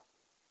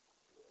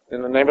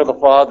In the name of the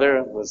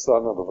Father, the Son,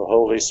 and of the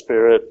Holy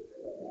Spirit,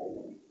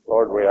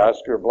 Lord, we ask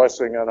your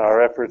blessing on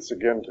our efforts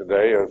again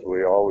today, as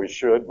we always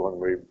should when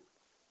we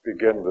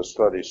begin to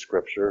study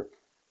Scripture.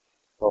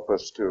 Help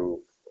us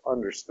to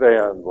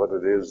understand what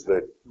it is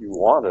that you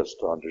want us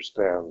to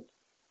understand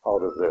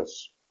out of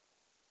this.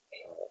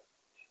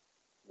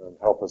 And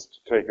help us to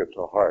take it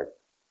to heart,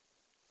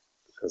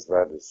 because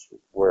that is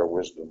where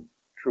wisdom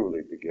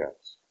truly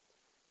begins.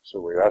 So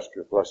we ask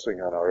your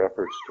blessing on our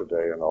efforts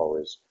today and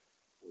always.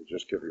 We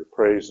just give you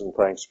praise and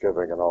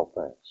thanksgiving and all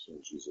thanks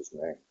in Jesus'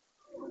 name.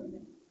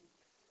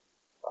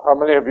 How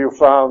many of you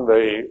found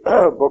the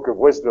Book of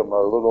Wisdom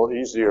a little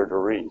easier to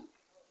read?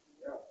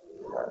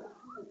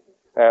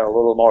 And a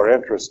little more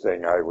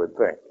interesting, I would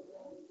think.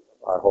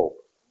 I hope.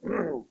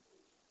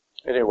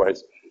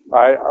 Anyways,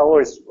 I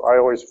always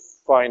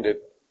find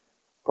it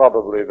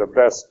probably the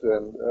best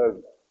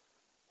of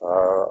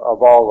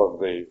all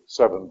of the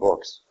 7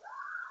 books.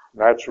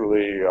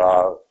 Naturally,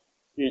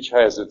 each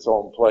has its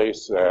own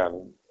place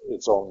and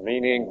its own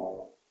meaning,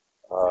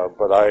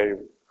 but I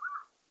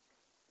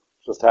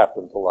just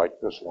happen to like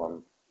this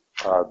one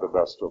the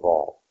best of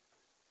all.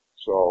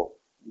 So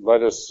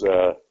let us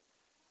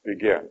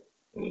begin.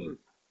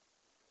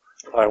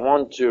 I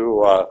want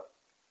to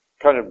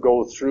kind of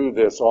go through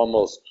this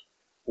almost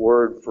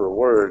word for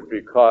word,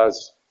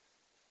 because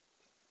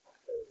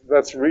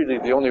that's really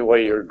the only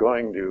way you're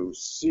going to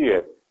see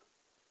it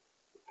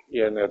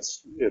in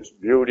its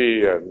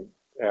beauty and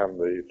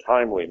the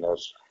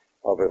timeliness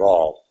of it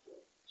all.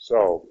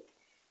 So,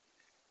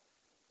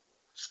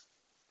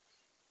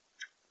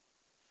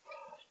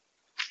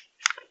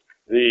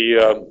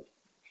 the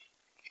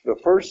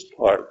first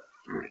part,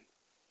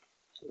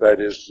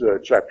 that is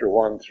chapter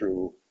 1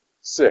 through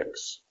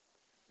 6,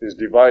 is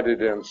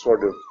divided in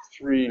sort of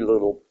 3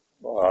 little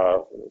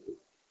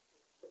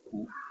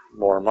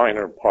more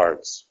minor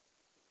parts,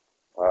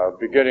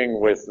 beginning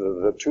with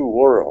the 2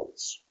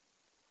 worlds.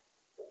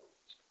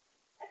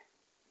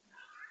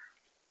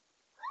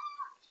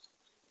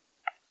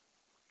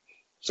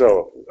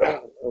 So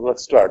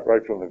let's start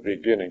right from the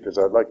beginning, because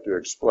I'd like to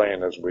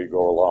explain as we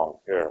go along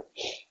here.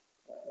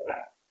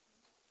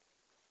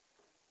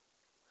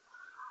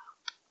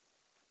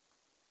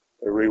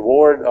 The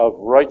reward of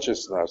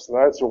righteousness.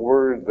 That's a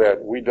word that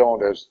we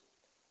don't, as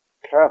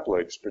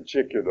Catholics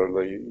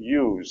particularly,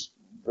 use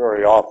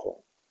very often.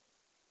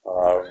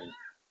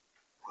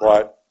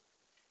 But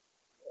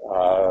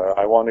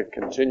I want to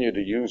continue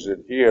to use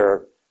it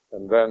here,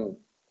 and then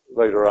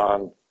later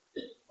on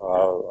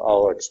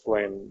I'll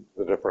explain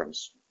the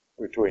difference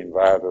between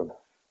that and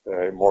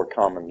a more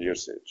common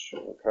usage.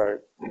 Okay?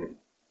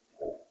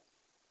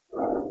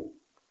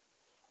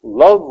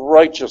 Love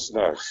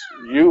righteousness,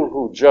 you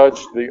who judge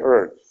the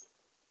earth.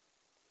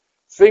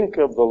 Think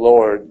of the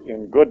Lord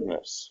in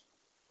goodness,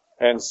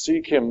 and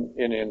seek him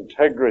in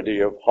integrity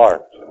of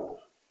heart,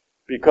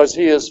 because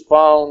he is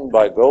found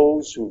by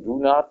those who do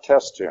not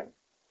test him,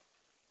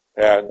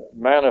 and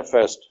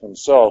manifest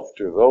himself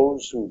to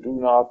those who do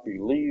not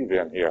believe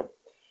in him.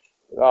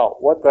 Now,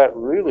 what that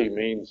really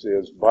means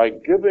is, by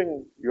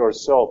giving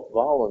yourself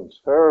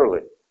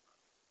voluntarily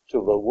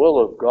to the will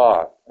of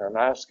God and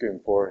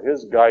asking for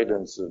his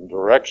guidance and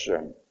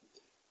direction,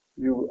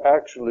 you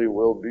actually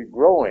will be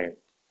growing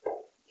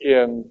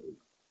in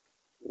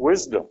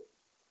wisdom.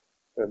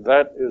 And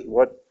that is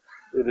what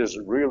it is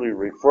really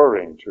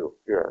referring to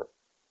here.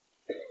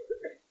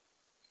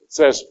 It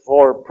says,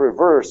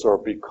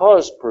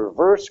 because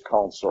perverse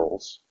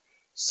counsels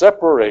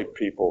separate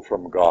people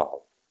from God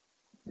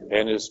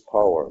and his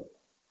power.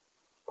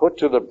 Put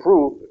to the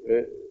proof,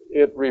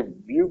 it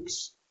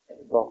rebukes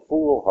the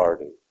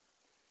foolhardy.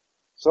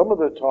 Some of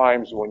the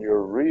times when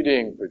you're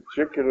reading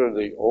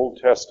particularly Old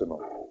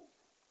Testament,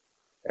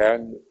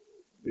 and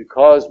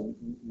because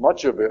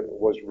much of it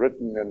was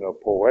written in a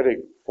poetic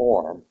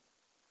form,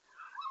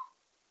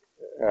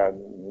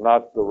 and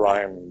not the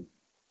rhyme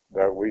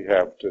that we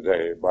have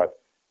today, but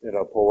in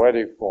a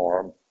poetic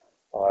form,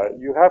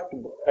 you have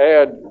to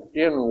add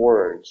in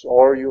words,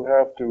 or you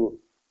have to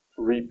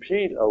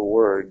repeat a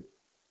word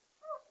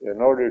in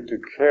order to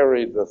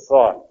carry the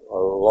thought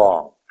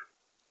along.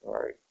 All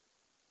right.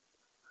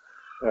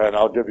 And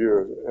I'll give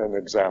you an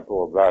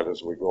example of that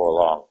as we go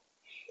along.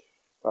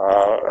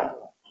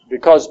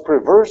 Because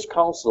perverse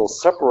counsels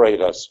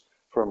separate us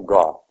from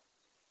God.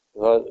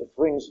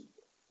 Things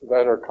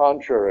that are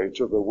contrary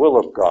to the will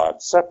of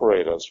God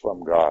separate us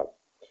from God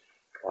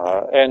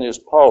and his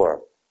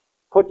power.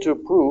 Put to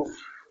proof,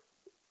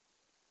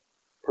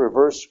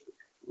 perverse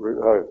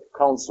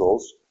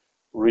counsels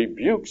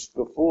rebukes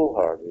the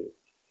foolhardy,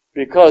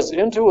 because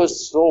into a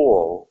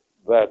soul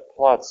that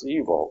plots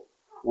evil,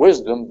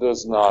 wisdom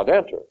does not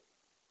enter,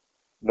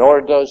 nor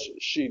does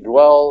she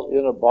dwell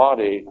in a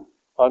body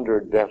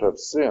under debt of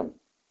sin.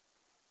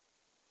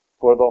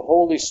 For the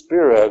Holy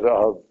Spirit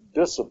of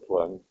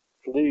discipline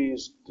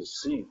flees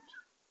deceit.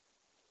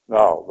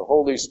 Now, the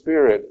Holy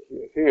Spirit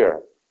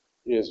here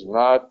is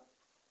not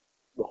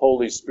the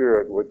Holy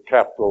Spirit with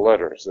capital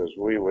letters, as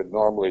we would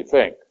normally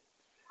think.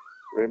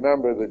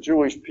 Remember, the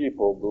Jewish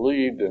people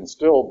believed and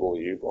still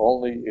believe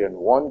only in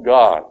one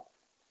God,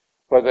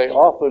 but they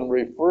often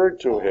referred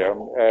to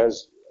him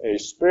as a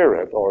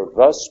spirit, or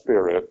the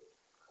Spirit,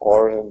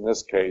 or in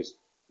this case,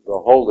 the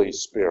Holy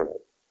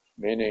Spirit,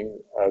 meaning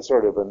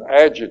sort of an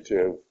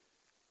adjective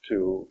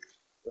to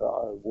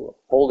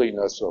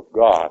holiness of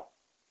God.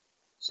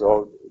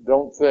 So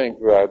don't think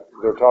that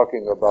they're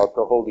talking about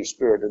the Holy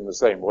Spirit in the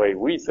same way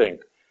we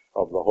think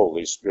of the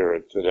Holy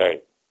Spirit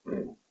today.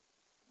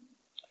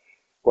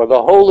 For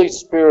the Holy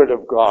Spirit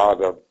of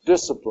God, of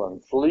discipline,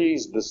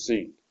 flees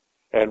deceit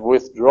and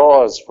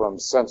withdraws from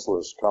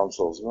senseless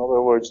counsels. In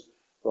other words,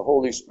 the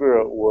Holy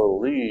Spirit will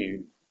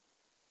lead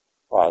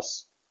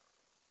us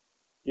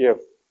if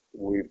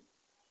we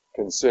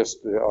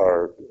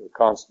are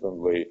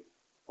constantly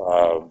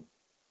are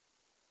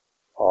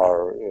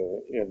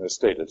in a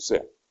state of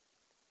sin.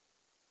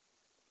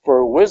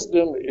 For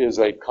wisdom is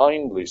a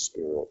kindly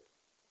spirit,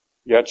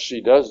 yet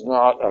she does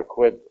not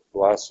acquit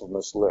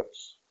blasphemous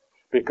lips,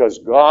 because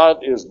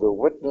God is the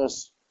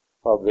witness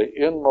of the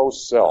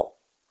inmost self,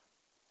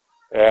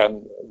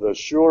 and the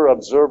sure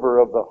observer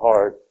of the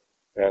heart,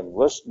 and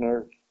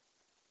listener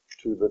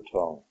to the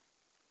tongue.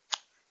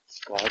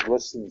 God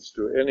listens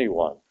to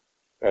anyone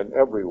and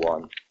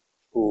everyone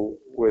who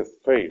with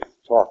faith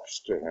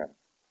talks to him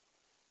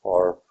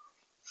or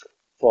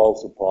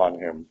falls upon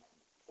him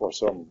for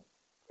some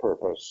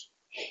purpose.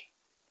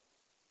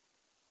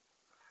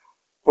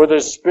 For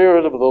the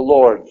Spirit of the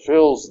Lord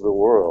fills the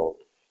world,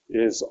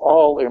 is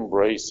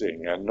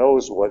all-embracing, and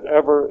knows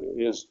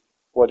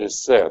what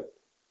is said.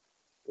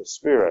 The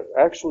Spirit.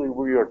 Actually,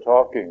 we are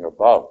talking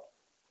about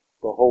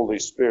the Holy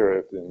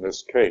Spirit in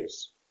this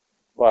case.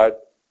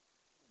 But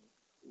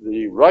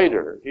the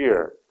writer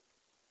here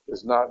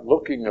is not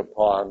looking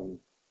upon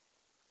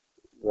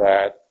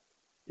that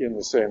in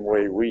the same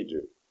way we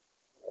do.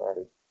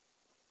 Right?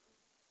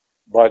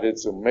 But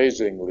it's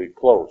amazingly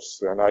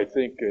close. And I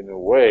think in a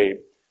way,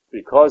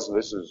 because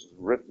this is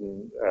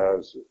written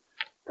as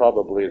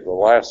probably the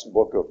last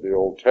book of the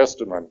Old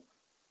Testament,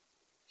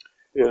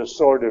 it is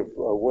sort of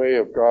a way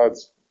of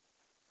God's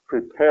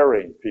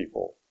preparing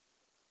people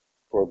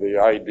for the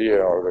idea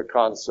or the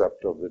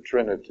concept of the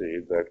Trinity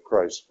that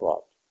Christ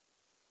brought.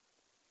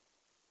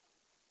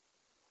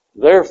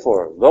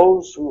 Therefore,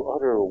 those who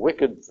utter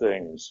wicked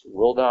things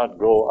will not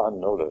go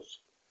unnoticed,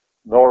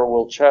 nor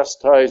will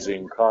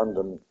chastising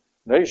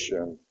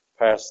condemnation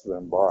pass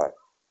them by.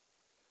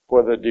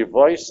 For the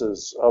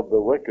devices of the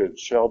wicked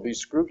shall be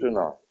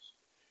scrutinized,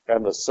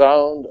 and the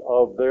sound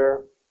of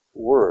their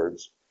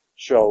words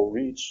shall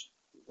reach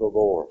the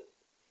Lord.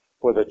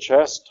 For the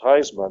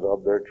chastisement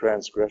of their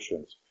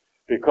transgressions,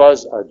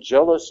 because a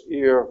jealous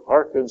ear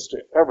hearkens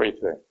to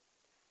everything,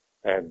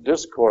 and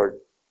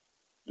discordant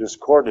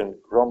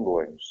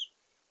grumblings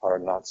are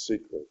not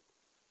secret.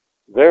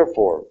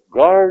 Therefore,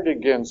 guard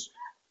against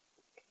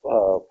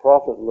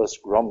profitless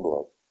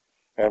grumbling,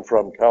 and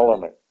from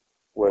calumny,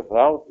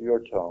 without your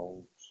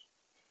tongues,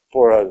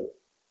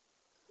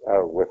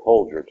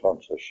 withhold your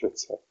tongues, I should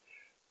say.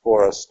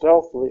 For a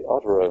stealthy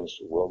utterance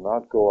will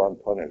not go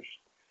unpunished,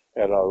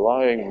 and a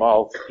lying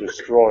mouth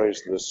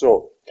destroys the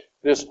soul.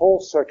 This whole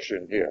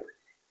section here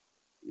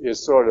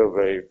is sort of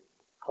a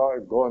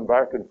going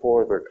back and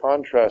forth or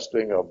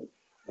contrasting of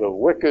the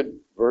wicked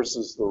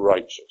versus the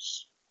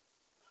righteous.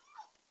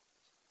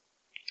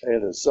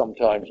 It is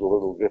sometimes a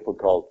little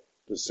difficult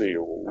to see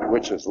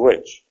which is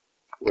which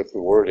with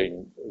the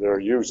wording they're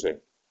using.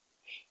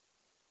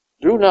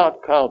 Do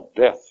not count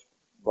death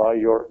by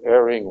your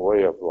erring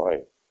way of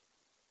life.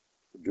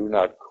 Do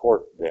not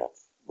court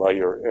death by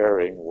your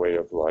erring way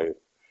of life,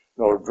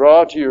 nor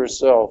draw to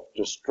yourself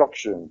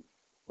destruction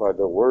by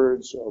the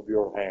words of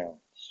your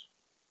hands.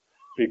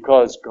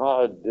 Because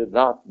God did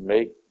not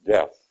make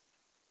death.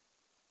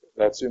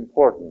 That's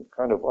important,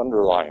 kind of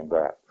underline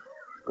that.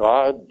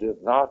 God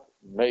did not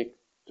make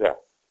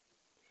death,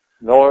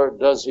 nor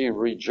does he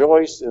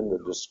rejoice in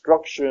the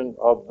destruction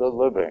of the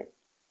living.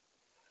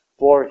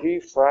 For he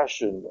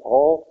fashioned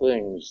all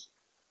things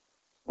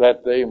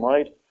that they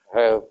might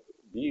have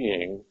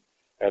being,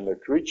 and the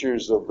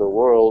creatures of the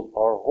world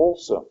are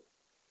wholesome.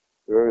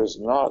 There is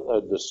not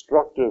a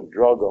destructive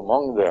drug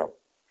among them,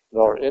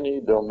 nor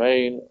any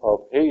domain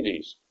of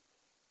Hades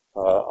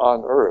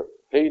on earth.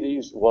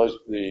 Hades was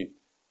the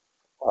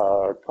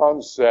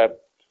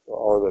concept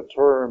or the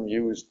term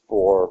used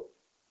for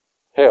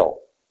hell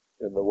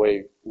in the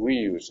way we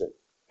use it.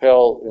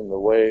 Hell in the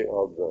way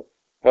of the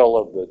hell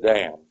of the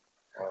damned.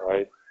 All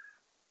right.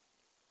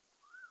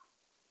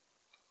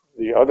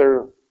 The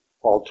other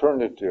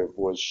alternative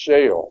was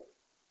Sheol,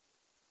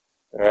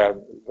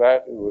 and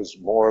that was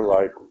more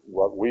like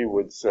what we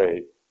would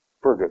say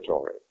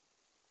purgatory.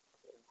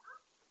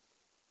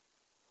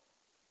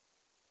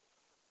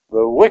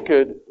 The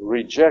wicked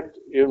reject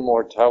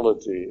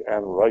immortality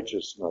and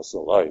righteousness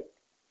alike.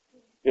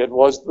 It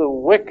was the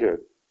wicked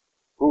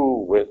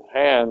who with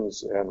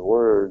hands and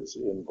words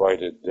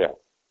invited death,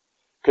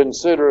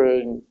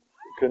 considered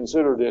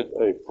it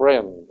a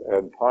friend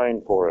and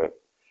pined for it,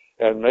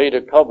 and made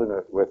a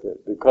covenant with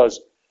it,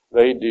 because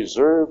They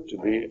deserve to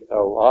be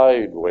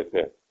allied with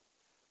it.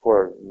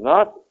 For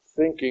not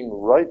thinking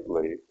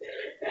rightly,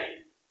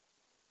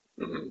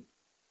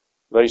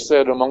 they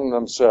said among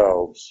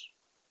themselves,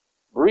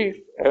 brief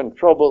and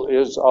trouble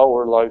is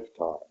our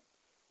lifetime.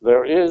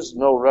 There is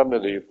no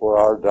remedy for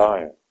our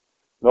dying,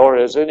 nor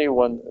is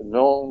anyone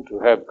known to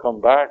have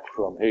come back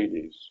from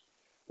Hades.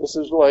 This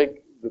is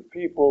like the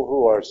people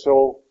who are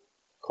so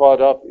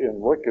caught up in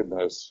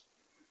wickedness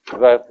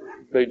that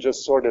they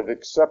just sort of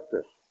accept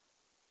it.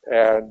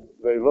 And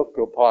they look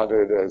upon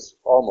it as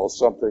almost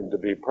something to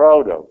be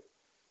proud of.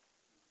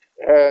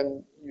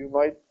 And you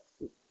might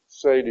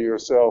say to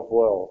yourself,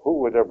 well, who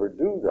would ever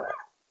do that?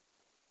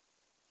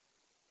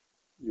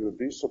 You would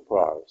be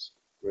surprised,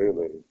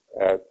 really,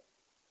 at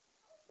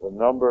the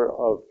number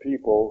of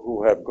people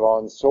who have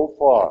gone so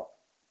far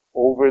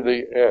over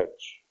the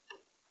edge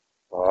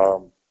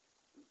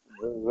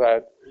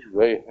that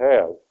they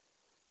have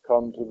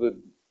come to the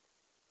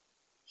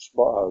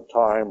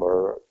time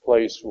or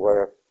place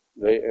where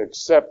they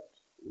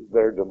accept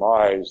their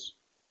demise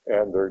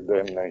and their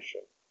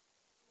damnation.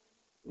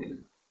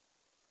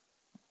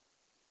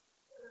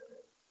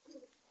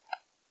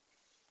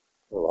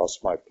 I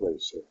lost my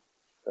place here.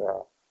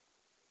 Yeah.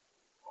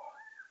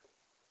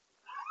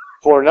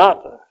 For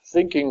not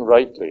thinking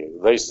rightly,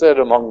 they said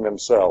among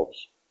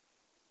themselves,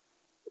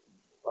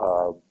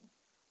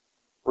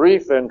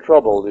 brief and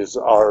troubled is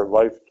our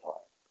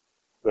lifetime.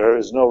 There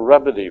is no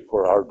remedy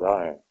for our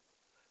dying,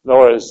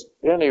 nor is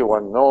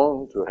anyone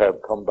known to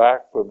have come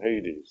back from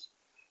Hades.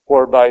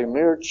 For by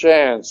mere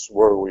chance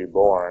were we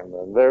born,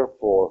 and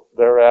therefore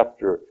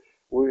thereafter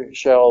we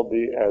shall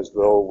be as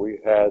though we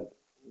had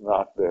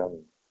not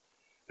been.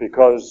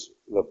 Because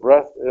the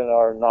breath in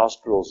our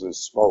nostrils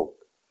is smoke,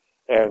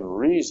 and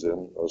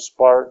reason a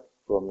spark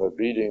from the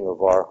beating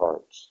of our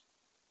hearts.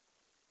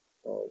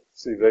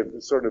 See, they've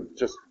sort of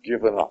just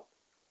given up.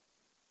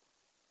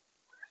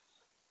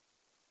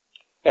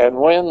 And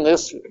when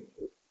this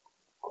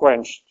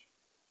quenched,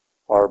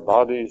 our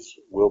bodies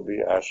will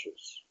be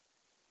ashes.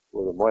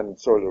 When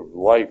sort of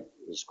life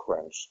is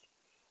quenched,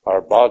 our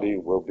body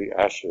will be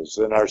ashes,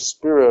 and our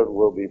spirit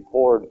will be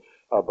poured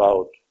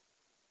about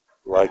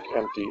like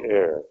empty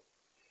air.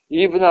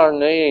 Even our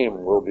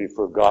name will be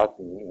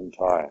forgotten in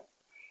time,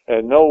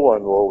 and no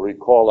one will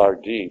recall our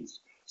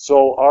deeds.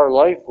 So our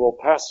life will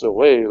pass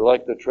away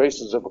like the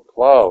traces of a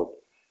cloud,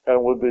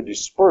 and will be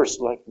dispersed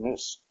like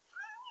mist,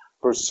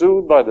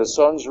 pursued by the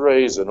sun's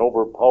rays and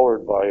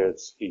overpowered by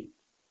its heat.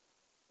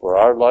 For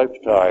our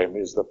lifetime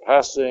is the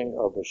passing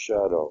of a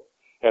shadow,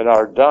 and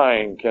our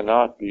dying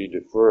cannot be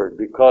deferred,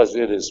 because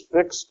it is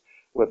fixed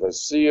with a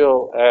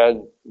seal,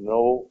 and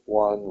no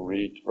one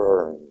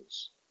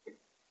returns.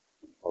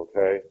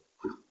 Okay?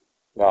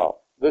 Now,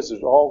 this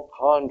is all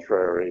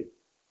contrary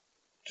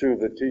to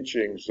the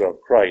teachings of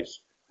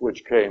Christ,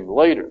 which came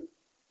later.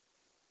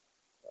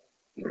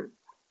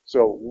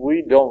 So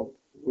we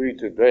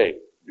today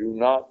do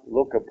not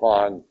look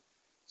upon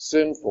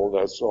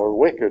sinfulness or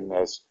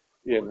wickedness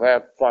in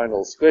that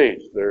final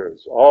stage. There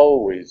is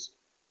always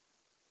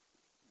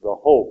the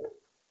hope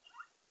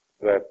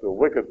that the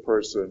wicked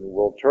person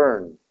will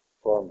turn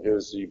from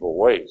his evil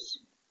ways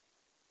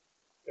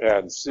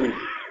and see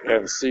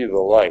the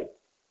light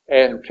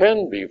and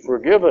can be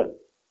forgiven.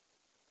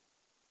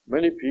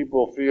 Many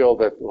people feel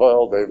that,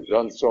 well, they've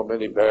done so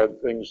many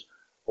bad things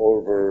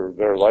over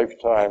their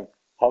lifetime,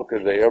 how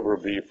could they ever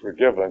be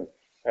forgiven?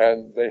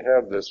 And they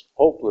have this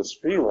hopeless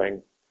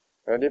feeling,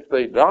 and if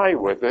they die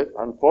with it,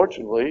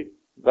 unfortunately,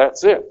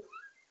 that's it.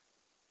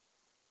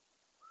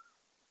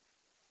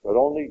 But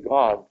only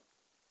God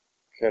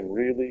can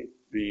really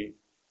be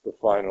the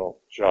final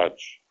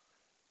judge.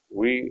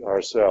 We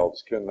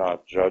ourselves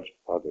cannot judge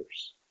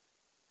others.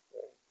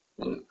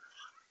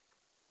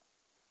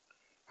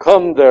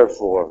 Come,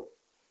 therefore,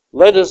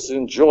 let us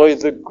enjoy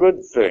the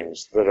good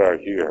things that are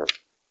here,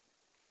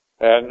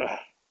 and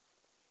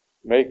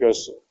make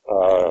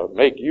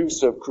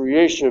use of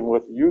creation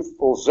with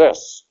youthful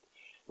zest.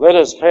 Let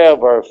us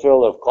have our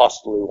fill of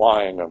costly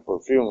wine and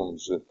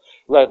perfumes, and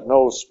let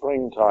no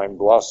springtime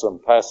blossom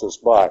pass us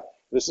by.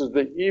 This is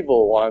the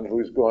evil one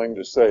who's going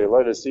to say,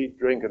 let us eat,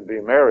 drink, and be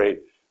merry,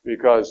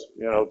 because,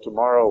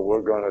 tomorrow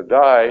we're going to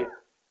die,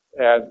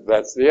 and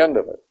that's the end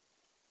of it.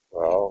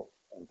 Well,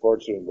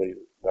 unfortunately,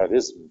 that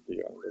isn't the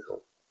end of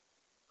it.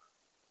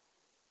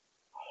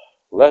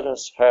 Let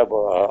us have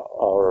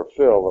our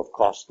fill of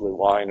costly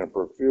wine and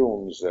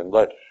perfumes, and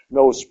let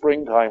no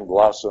springtime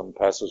blossom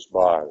pass us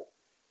by.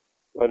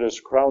 Let us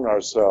crown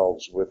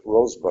ourselves with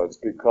rosebuds,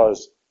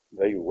 because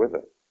they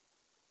wither.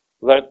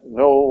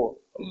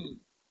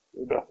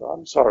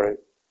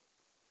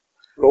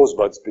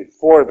 Rosebuds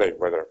before they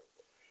wither.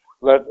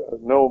 Let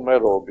no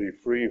meadow be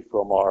free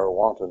from our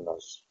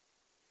wantonness.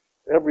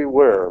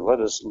 Everywhere let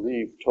us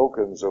leave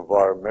tokens of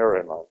our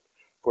merriment,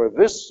 for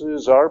this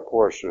is our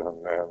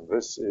portion, and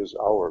this is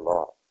our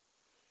lot.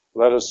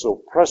 Let us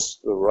oppress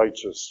the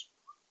righteous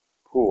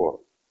poor.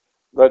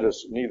 Let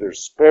us neither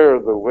spare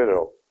the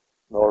widow,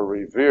 nor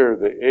revere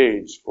the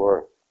aged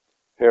for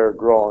hair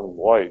grown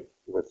white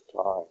with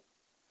time.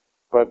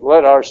 But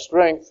let our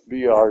strength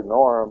be our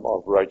norm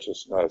of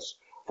righteousness,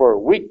 for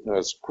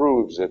weakness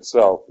proves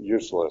itself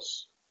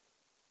useless.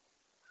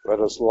 Let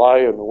us lie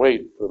in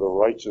wait for the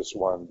righteous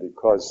one,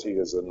 because he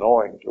is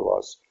annoying to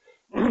us.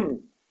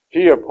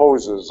 He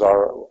opposes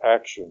our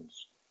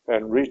actions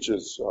and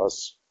reaches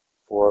us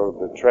for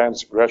the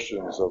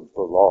transgressions of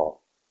the law,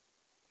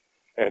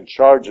 and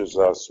charges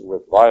us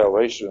with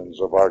violations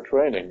of our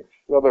training.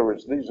 In other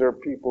words, these are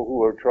people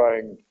who are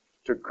trying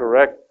to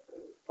correct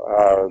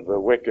the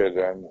wicked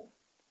and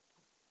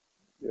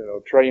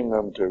train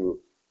them to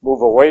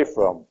move away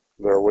from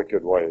their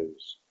wicked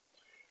ways.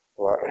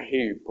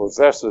 He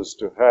possesses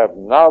to have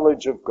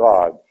knowledge of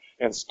God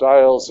and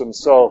styles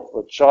himself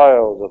a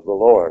child of the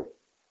Lord.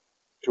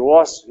 To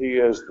us, he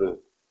is the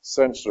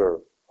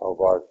censor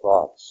of our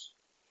thoughts.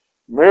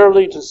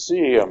 Merely to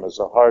see him is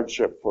a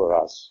hardship for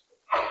us.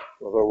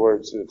 In other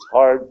words, it's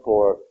hard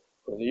for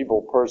an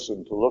evil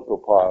person to look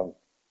upon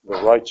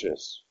the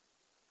righteous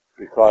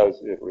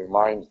because it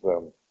reminds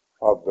them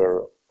of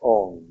their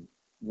own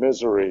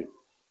misery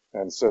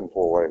and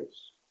sinful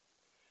ways.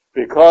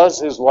 Because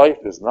his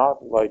life is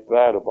not like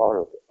that of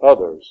our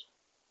others,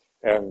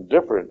 and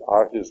different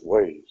are his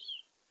ways.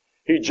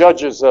 He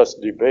judges us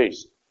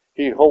debased.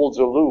 He holds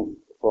aloof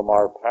from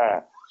our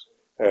paths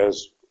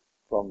as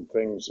from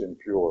things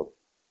impure.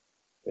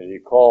 And he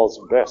calls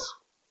best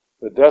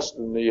the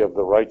destiny of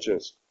the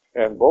righteous,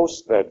 and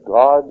boasts that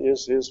God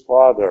is his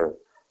Father.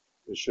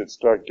 This should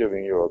start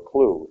giving you a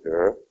clue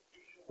here.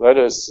 Let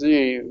us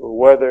see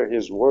whether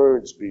his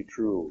words be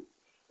true.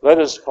 Let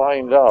us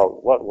find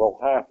out what will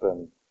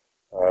happen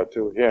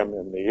to him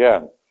in the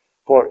end.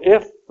 For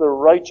if the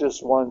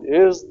righteous one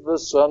is the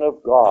Son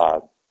of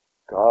God,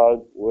 God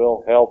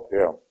will help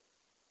him.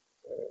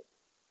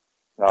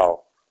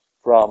 Now,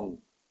 from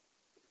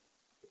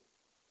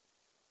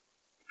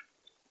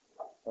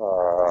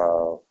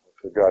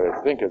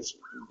I think it's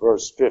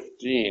verse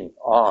 15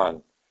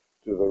 on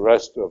to the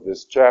rest of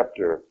this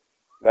chapter,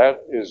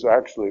 that is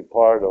actually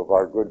part of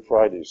our Good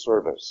Friday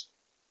service.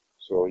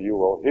 So you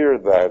will hear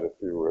that, if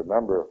you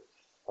remember,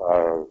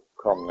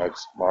 come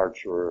next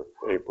March or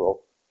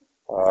April,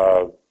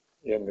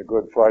 in the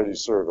Good Friday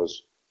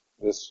service,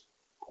 this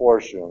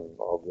portion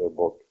of the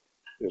book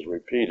is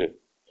repeated.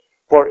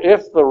 For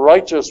if the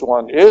righteous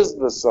one is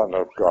the Son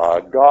of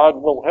God, God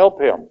will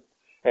help him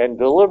and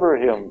deliver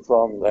him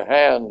from the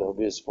hand of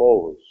his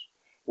foes.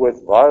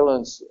 With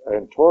violence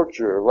and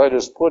torture, let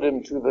us put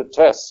him to the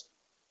test,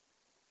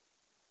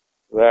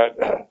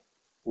 that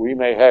we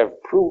may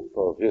have proof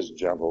of his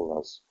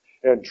gentleness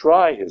and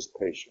try his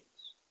patience.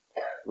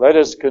 Let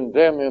us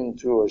condemn him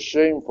to a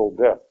shameful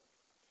death,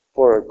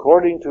 for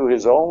according to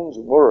his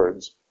own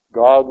words,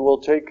 God will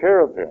take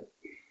care of him.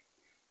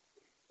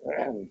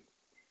 And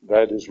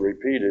that is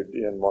repeated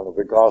in one of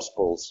the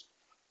Gospels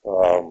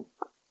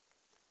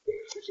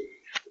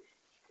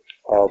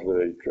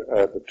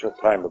at the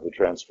time of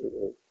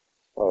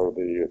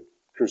the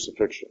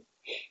crucifixion.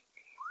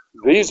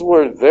 These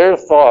were their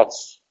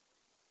thoughts,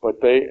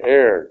 but they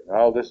erred.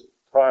 Now this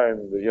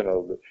time,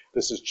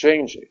 this is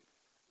changing.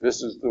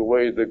 This is the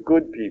way the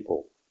good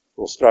people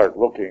will start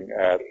looking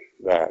at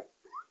that.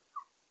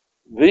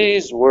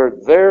 These were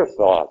their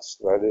thoughts,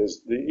 that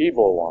is, the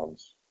evil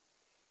ones,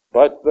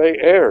 but they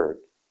erred,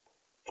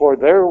 for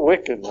their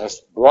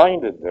wickedness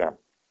blinded them,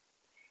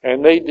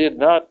 and they did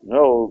not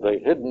know the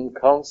hidden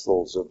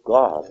counsels of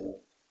God.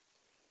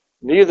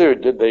 Neither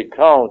did they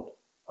count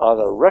on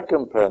a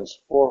recompense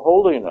for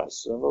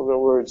holiness. In other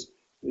words,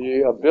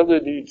 the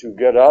ability to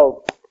get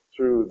out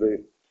through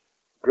the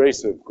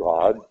grace of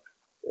God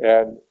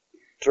and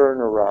turn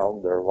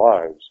around their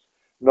lives,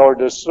 nor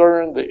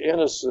discern the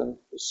innocent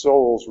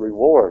soul's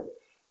reward.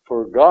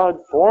 For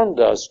God formed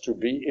us to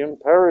be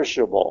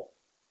imperishable.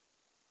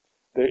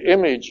 The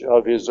image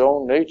of his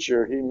own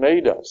nature he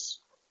made us.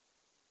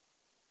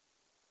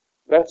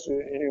 That's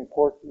an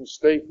important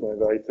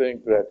statement, I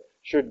think, that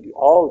should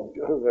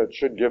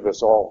give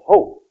us all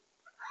hope.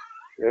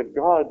 That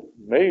God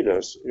made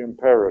us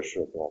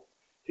imperishable.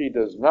 He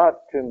does not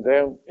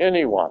condemn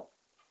anyone.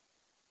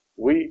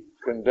 We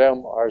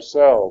condemn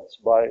ourselves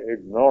by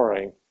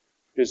ignoring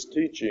his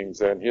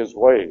teachings and his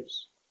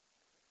ways.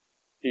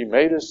 He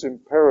made us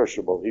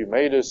imperishable. He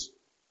made us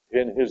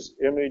in his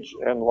image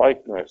and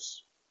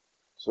likeness.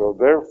 So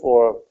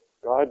therefore,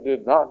 God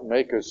did not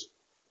make us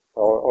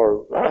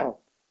or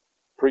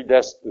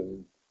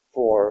predestined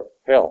for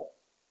hell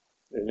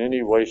in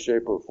any way,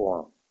 shape, or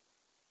form.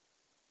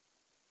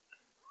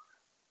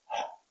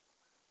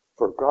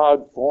 For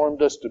God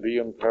formed us to be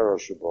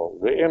imperishable.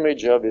 The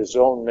image of his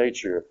own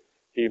nature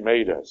he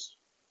made us.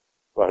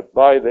 But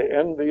by the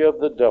envy of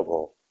the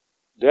devil,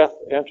 death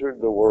entered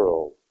the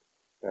world,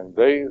 and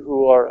they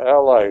who are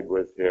allied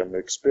with him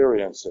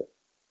experience it.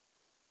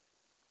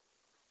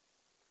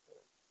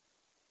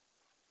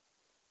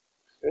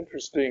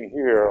 Interesting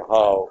here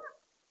how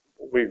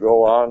we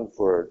go on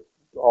for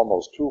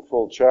almost 2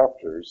 full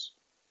chapters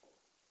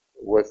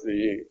with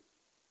the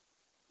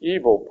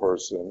evil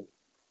person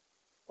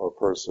or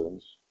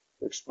persons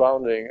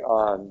expounding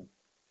on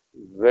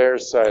their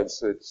sad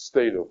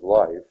state of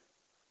life,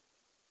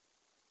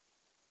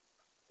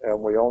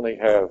 and we only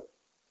have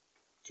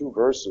 2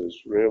 verses,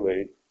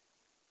 really,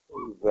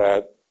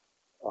 that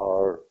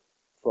are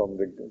from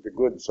the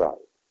good side.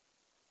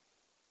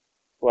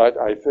 But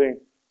I think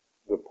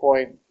the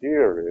point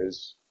here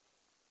is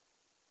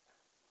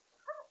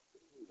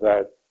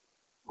that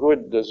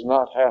good does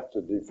not have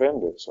to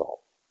defend itself.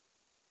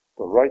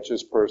 The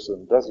righteous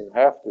person doesn't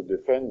have to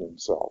defend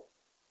himself,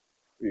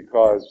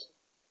 because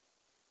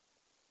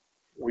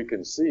we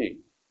can see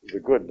the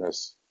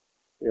goodness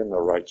in the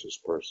righteous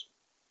person.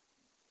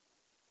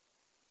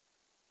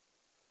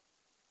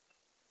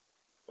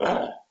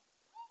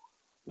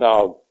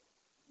 Now,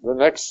 the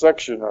next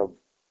section of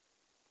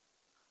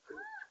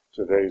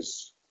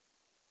today's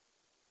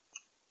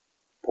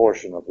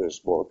portion of this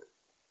book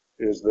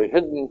is the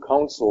hidden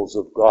counsels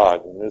of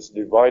God, and it's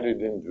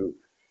divided into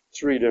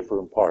 3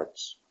 different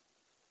parts.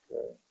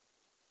 Okay.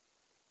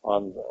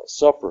 On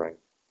suffering.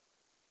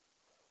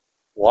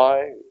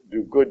 Why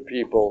do good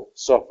people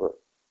suffer?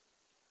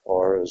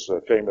 Or as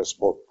a famous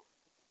book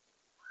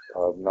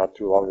not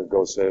too long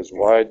ago says,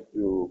 why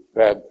do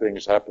bad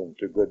things happen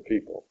to good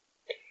people?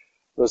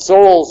 The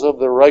souls of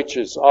the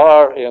righteous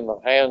are in the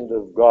hand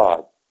of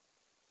God.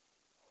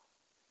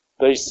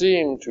 They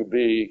seem to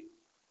be,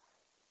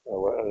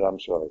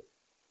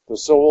 the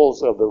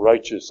souls of the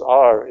righteous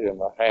are in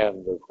the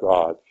hand of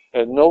God,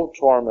 and no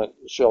torment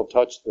shall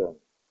touch them.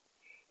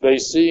 They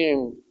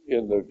seem,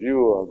 in the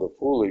view of the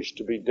foolish,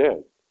 to be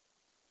dead,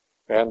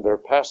 and their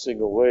passing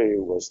away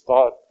was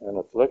thought and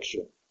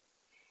affliction,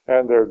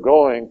 and their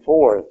going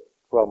forth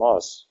from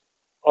us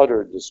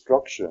utter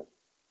destruction.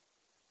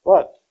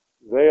 But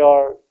they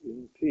are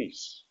in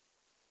peace.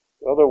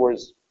 In other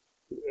words,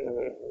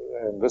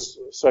 and this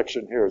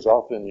section here is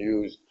often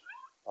used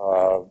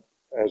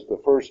as the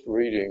first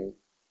reading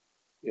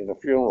in a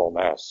funeral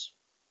mass.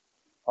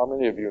 How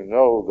many of you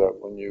know that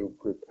when you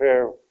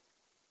prepare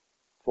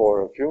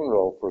for a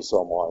funeral for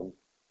someone,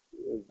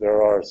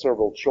 there are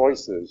several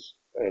choices,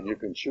 and you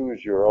can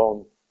choose your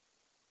own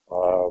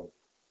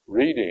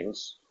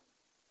readings,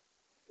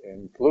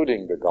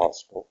 including the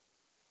gospel,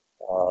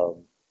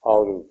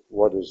 out of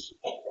what is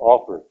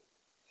offered.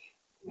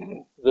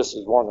 This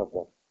is one of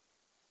them.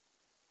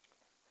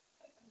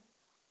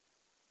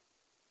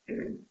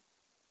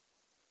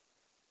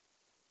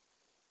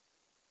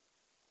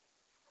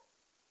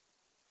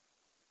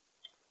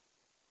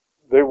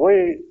 The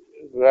way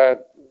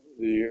that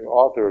the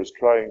author is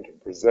trying to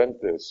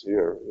present this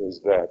here is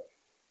that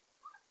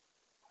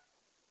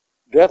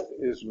death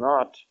is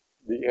not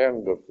the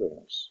end of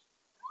things.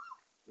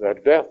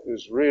 That death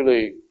is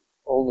really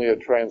only a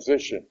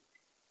transition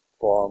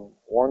from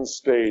one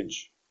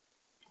stage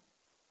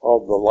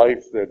of the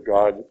life that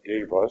God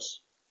gave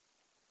us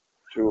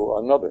to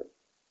another.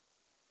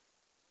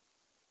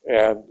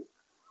 And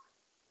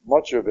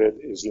much of it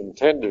is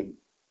intended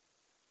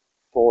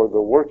for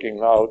the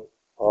working out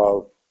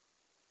of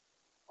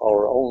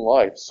our own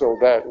life, so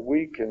that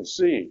we can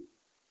see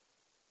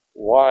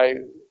why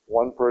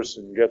one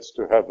person gets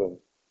to heaven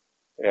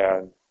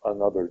and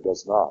another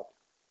does not.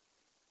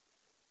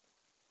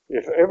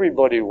 If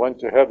everybody went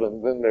to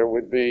heaven, then there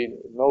would be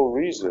no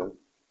reason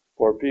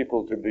for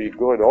people to be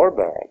good or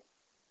bad.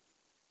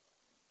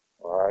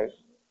 All right?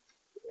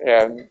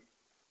 And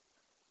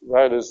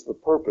that is the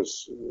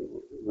purpose,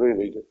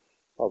 really,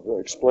 of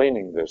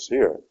explaining this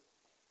here.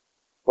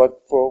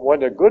 But for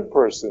when a good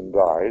person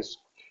dies,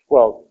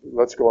 well,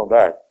 let's go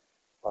back.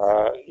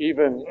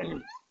 Even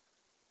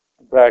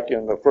back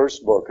in the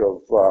first book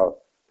of of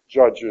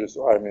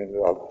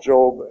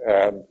Job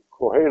and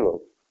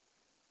Kohelet,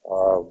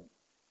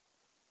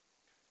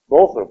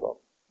 both of them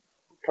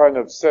kind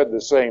of said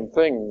the same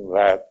thing,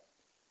 that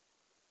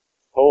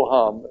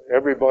ho-hum,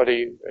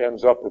 everybody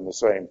ends up in the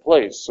same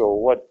place. So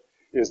what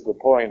is the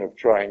point of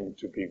trying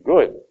to be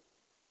good?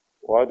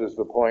 What is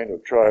the point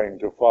of trying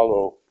to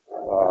follow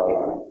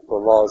the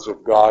laws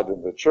of God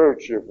and the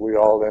church if we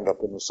all end up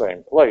in the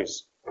same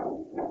place?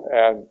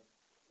 And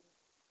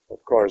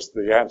of course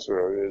the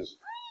answer is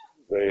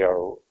they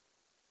are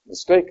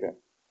mistaken,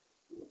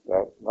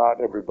 that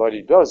not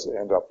everybody does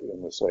end up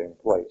in the same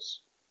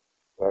place,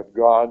 that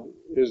God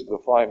is the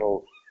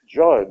final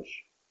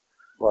judge,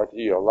 but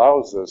he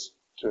allows us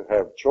to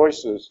have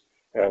choices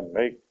and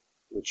make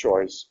the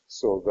choice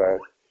so that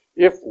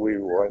if we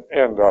would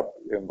end up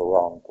in the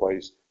wrong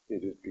place,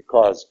 it is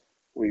because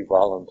we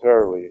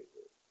voluntarily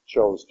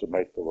chose to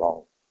make the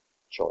wrong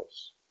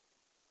choice.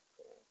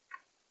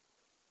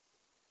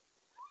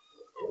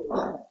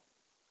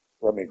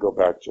 Let me go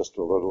back just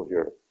a little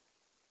here.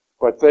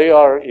 But they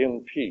are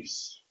in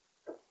peace.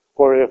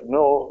 For if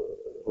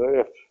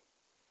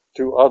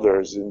to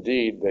others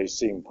indeed they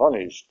seem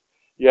punished,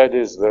 yet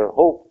is their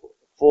hope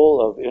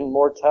full of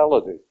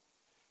immortality.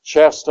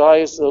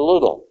 Chastise a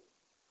little,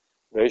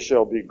 they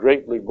shall be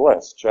greatly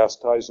blessed.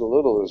 Chastise a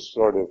little is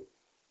sort of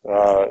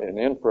an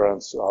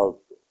inference of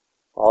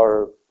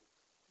our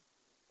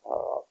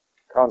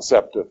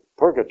concept of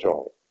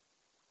purgatory.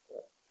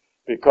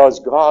 Because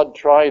God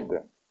tried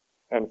them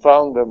and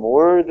found them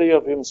worthy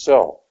of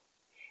himself,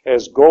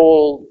 as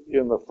gold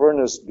in the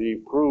furnace be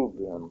proved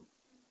them,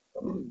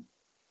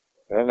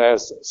 and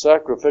as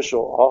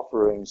sacrificial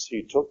offerings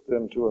he took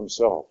them to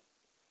himself.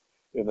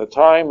 In the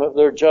time of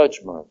their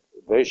judgment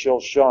they shall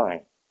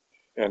shine,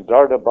 and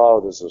dart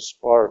about as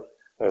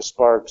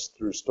sparks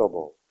through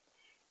stubble.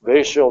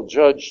 They shall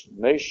judge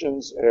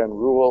nations and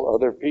rule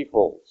other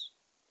peoples.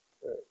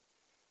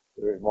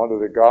 In one of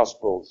the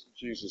Gospels,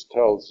 Jesus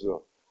tells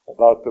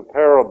about the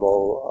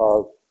parable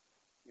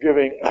of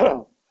giving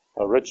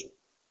a rich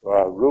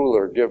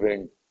ruler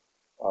giving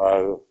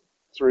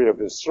 3 of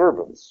his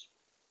servants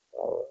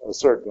a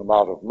certain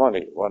amount of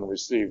money. One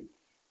received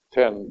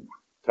 10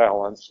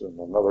 talents, and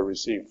another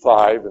received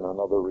 5, and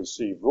another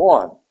received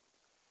 1.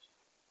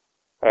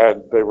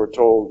 And they were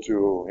told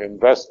to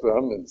invest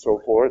them and so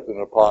forth,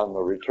 and upon the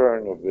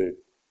return of the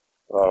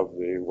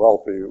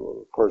wealthy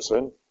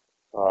person,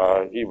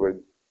 he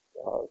would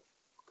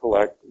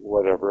collect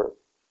whatever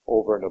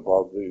over and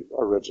above the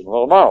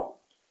original amount.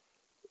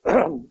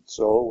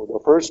 So the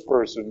first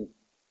person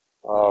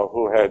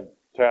who had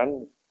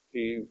 10,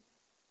 he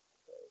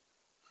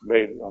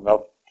made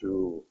enough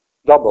to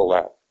double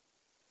that.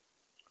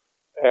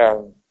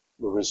 And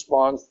the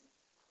response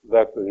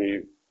that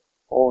the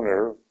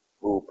owner,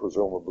 who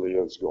presumably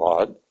is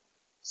God,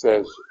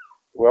 says,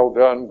 "Well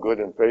done, good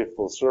and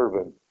faithful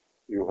servant.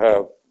 You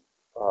have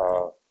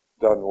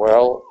done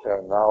well,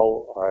 and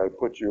now I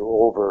put you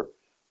over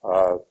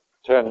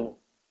 10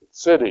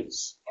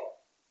 cities."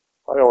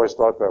 I always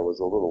thought that was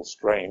a little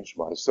strange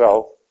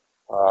myself.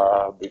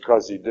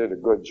 Because he did a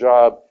good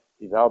job,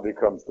 he now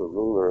becomes the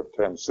ruler of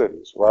 10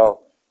 cities.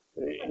 Well,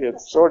 it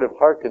sort of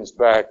harkens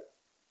back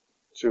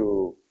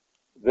to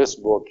this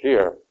book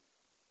here.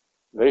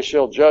 They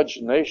shall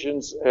judge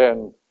nations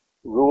and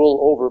rule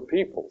over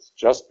peoples.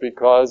 Just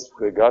because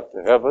they got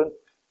to heaven,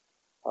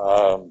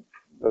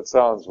 that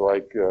sounds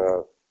like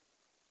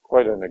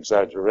quite an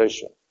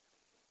exaggeration.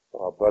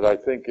 But I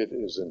think it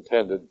is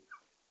intended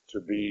to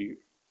be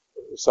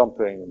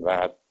something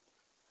that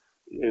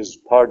is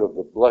part of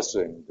the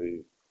blessing,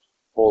 the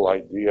whole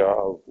idea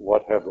of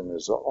what heaven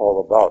is all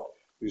about.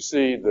 You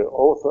see, the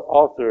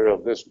author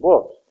of this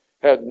book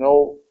had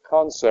no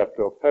concept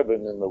of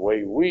heaven in the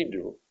way we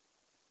do,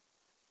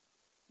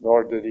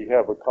 nor did he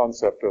have a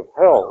concept of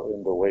hell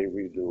in the way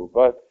we do,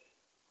 but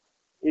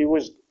he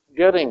was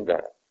getting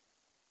that.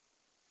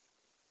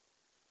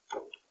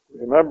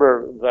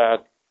 Remember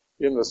that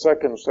in the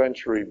 2nd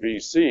century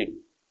BC,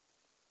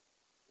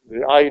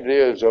 the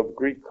ideas of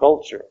Greek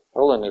culture,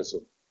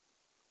 Hellenism,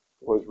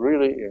 was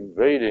really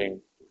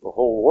invading the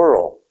whole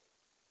world.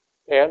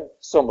 And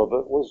some of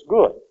it was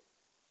good,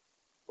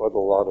 but a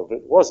lot of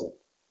it wasn't.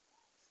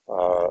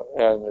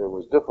 And it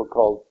was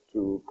difficult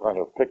to kind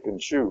of pick and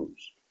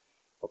choose.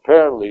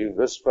 Apparently,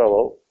 this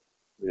fellow,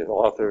 the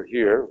author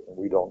here,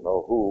 we don't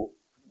know who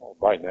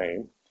by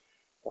name,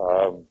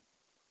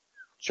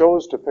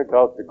 chose to pick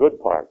out the good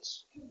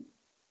parts.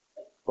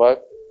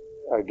 But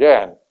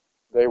again,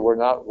 they were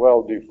not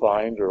well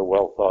defined or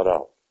well thought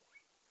out.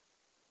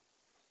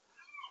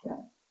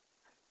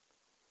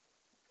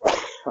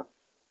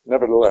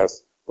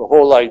 Nevertheless, the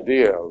whole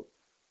idea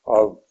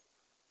of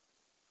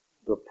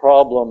the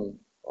problem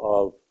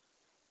of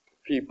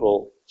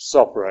people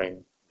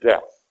suffering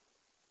death.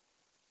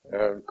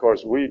 And of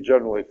course, we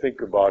generally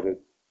think about it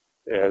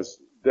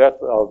as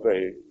death of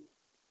a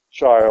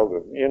child,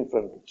 an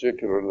infant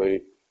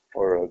particularly,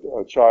 or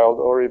a child,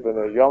 or even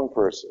a young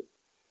person.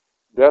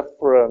 Death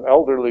for an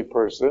elderly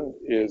person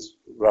is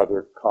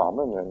rather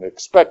common and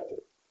expected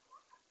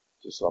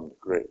to some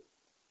degree.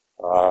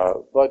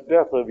 But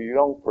death of a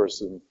young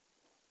person,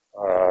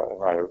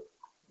 and I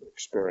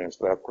experienced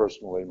that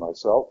personally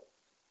myself,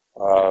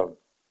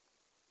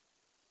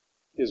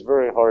 is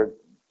very hard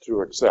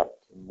to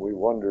accept. And we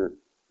wonder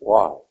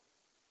why.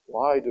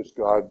 Why does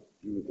God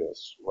do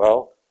this?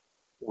 Well,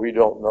 we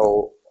don't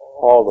know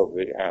all of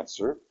the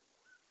answer,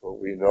 but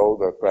we know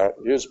that that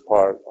is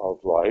part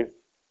of life,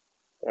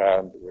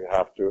 and we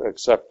have to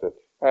accept it,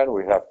 and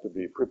we have to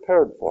be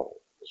prepared for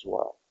it as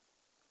well.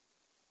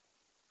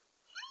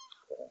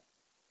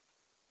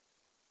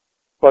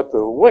 But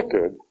the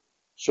wicked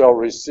shall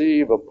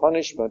receive a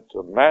punishment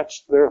to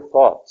match their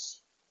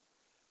thoughts,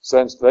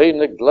 since they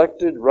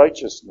neglected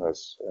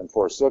righteousness and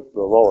forsook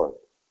the Lord.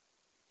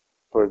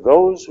 For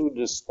those who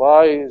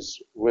despise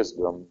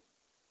wisdom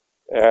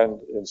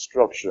and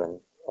instruction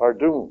are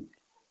doomed.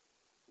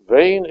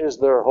 Vain is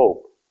their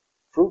hope,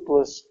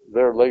 fruitless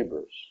their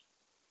labors,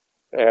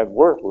 and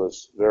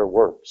worthless their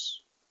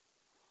works.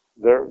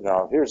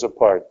 Now, here's a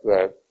part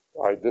that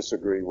I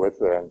disagree with,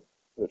 and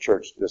the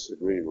church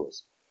disagreed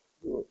with.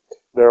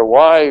 Their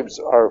wives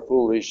are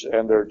foolish,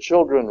 and their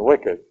children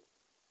wicked.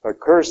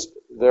 Accursed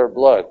their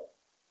blood.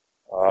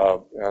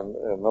 And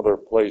another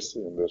place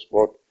in this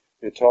book,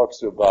 it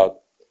talks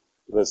about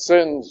the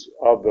sins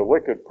of the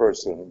wicked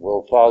person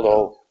will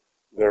follow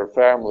their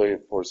family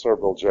for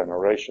several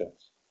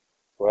generations.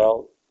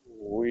 Well,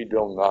 we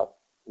do not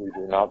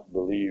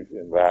believe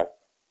in that.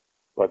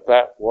 But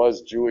that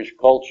was Jewish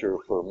culture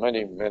for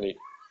many, many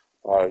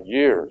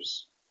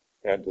years.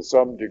 And to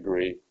some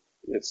degree,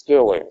 it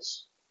still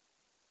is.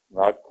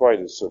 Not quite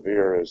as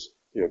severe as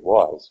it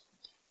was.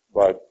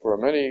 But for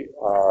many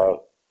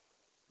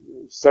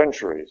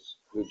centuries,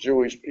 the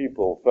Jewish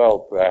people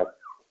felt that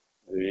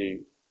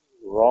the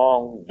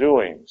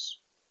wrongdoings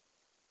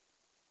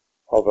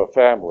of a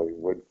family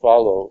would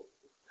follow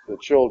the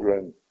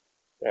children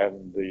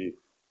and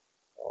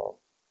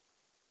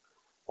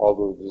all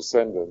the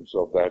descendants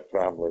of that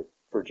family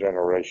for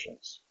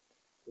generations.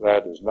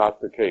 That is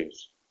not the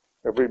case.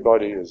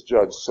 Everybody is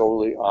judged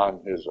solely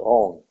on his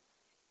own,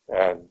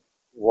 and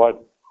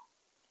what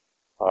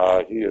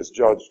he is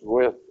judged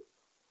with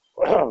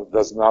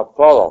does not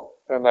follow.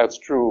 And that's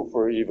true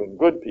for even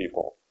good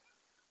people.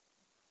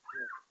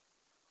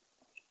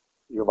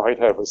 You might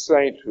have a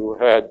saint who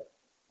had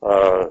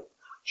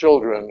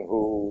children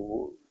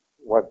who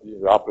went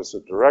the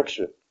opposite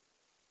direction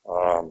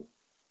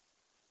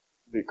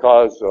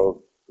because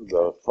of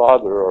the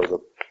father or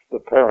the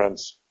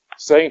parents'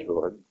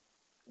 sainthood,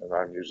 and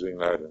I'm using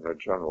that in a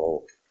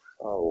general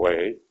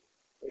way.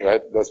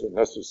 That doesn't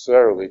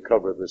necessarily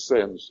cover the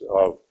sins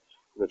of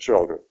the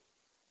children.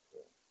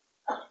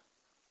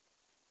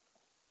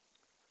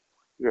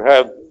 You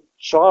have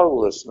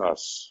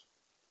childlessness.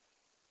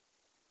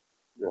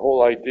 The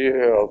whole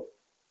idea of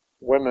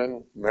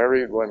women,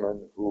 married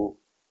women, who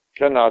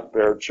cannot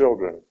bear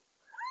children,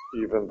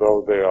 even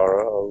though they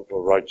are of a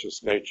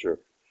righteous nature.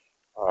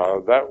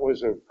 That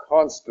was a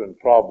constant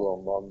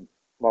problem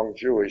among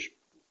Jewish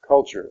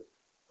culture,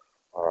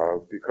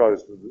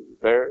 because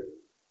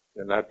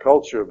in that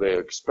culture they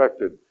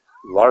expected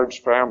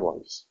large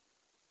families,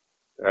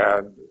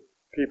 and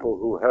people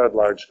who had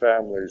large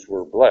families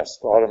were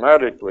blessed.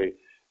 Automatically,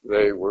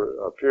 they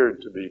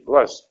appeared to be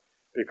blessed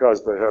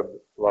because they had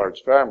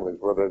large families.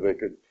 Whether they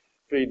could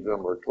feed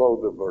them or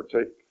clothe them or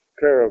take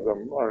care of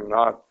them or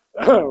not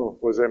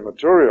was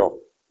immaterial.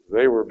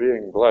 They were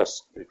being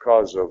blessed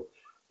because of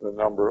the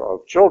number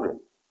of children.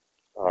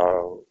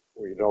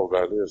 We know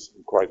that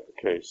isn't quite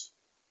the case.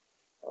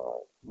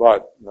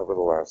 But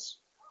nevertheless,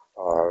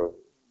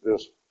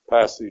 this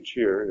passage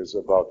here is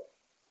about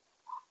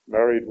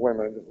married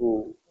women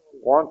who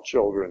want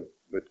children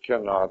but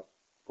cannot,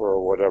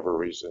 for whatever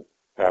reason,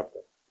 have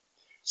them.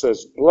 It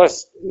says,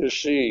 "Blessed is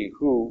she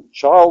who,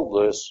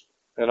 childless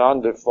and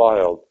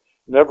undefiled,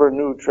 never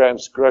knew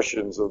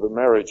transgressions of the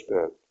marriage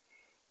bed,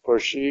 for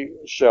she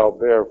shall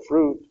bear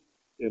fruit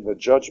in the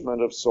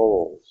judgment of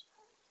souls.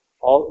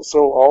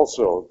 So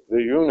also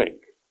the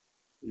eunuch,"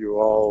 you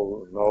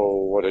all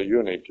know what a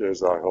eunuch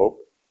is, I hope,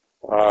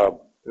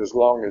 as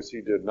long as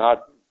he did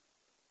not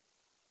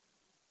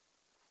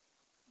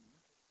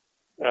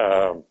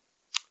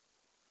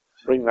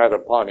bring that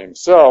upon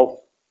himself,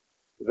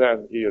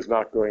 then he is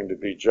not going to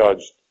be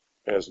judged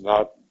as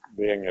not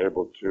being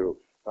able to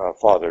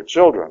father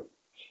children.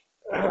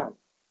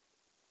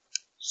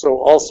 So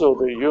also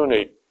the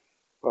eunuch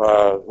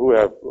who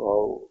have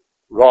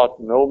wrought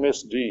no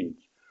misdeed,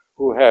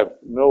 who have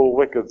no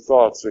wicked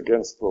thoughts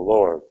against the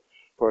Lord,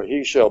 for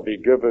he shall be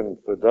given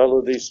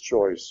fidelity's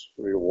choice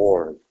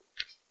reward,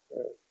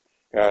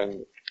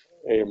 and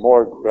a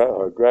more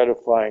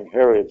gratifying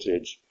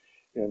heritage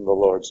in the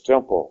Lord's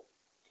temple.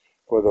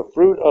 For the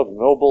fruit of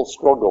noble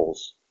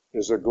struggles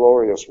is a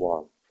glorious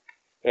one,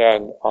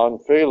 and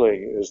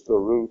unfailing is the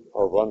root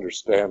of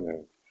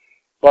understanding.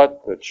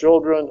 But the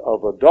children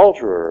of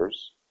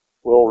adulterers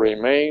will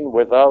remain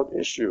without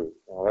issue.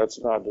 Now, that's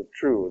not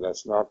true.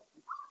 That's not,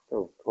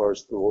 of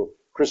course, the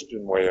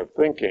Christian way of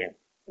thinking.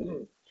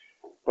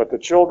 But the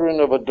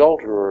children of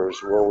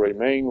adulterers will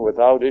remain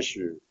without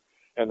issue,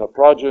 and the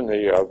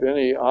progeny of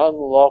any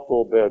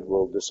unlawful bed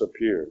will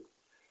disappear.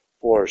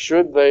 For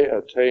should they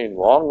attain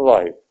long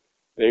life,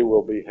 they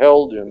will be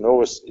held in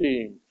no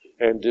esteem,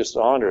 and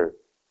dishonored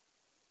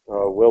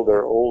will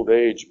their old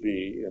age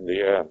be in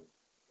the end.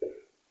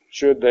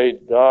 Should they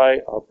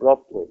die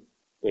abruptly,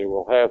 they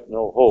will have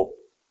no hope,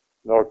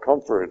 nor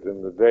comfort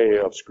in the day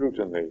of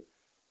scrutiny.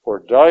 For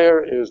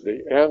dire is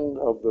the end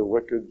of the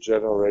wicked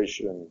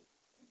generation.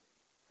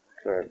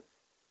 Okay.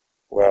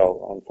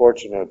 Well,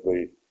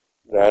 unfortunately,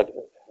 that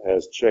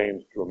has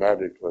changed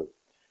dramatically.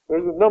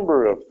 There's a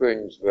number of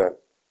things that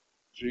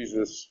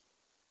Jesus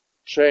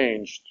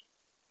changed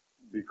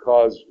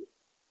because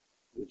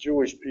the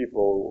Jewish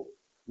people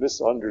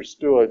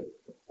misunderstood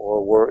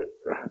or were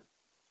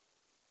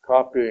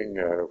copying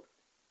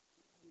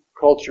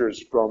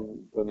cultures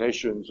from the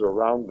nations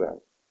around them.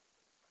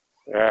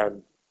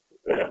 And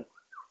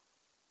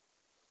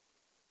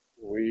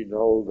we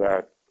know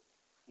that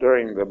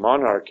during the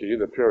monarchy,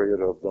 the period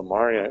of the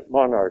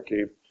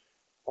monarchy,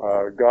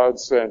 God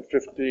sent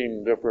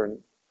 15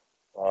 different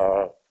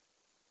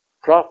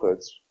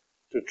prophets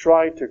to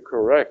try to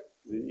correct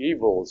the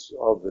evils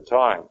of the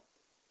time.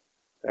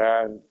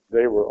 And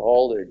they were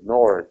all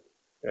ignored,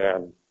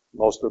 and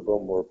most of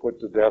them were put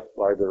to death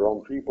by their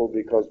own people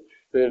because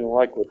they didn't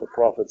like what the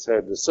prophets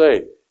had to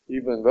say,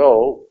 even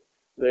though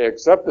they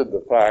accepted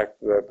the fact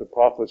that the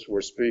prophets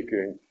were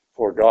speaking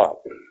for God.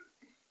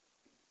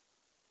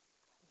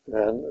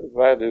 And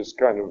that is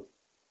kind of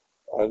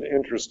an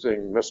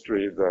interesting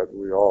mystery that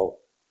we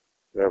all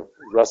have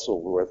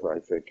wrestled with, I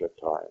think, at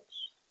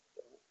times.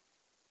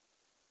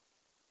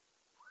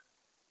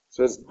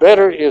 says,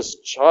 better is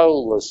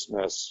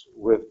childlessness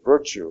with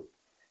virtue,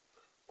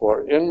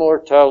 for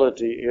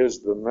immortality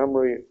is the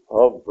memory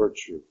of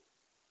virtue.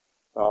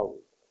 Now,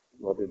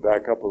 let me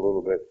back up a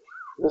little bit.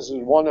 This is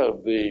one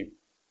of the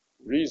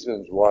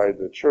reasons why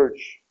the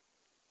church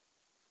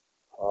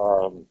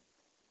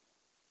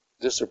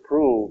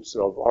disapproves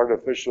of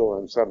artificial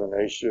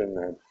insemination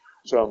and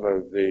some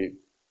of the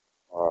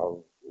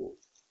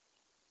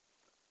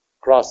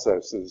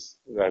processes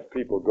that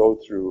people go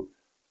through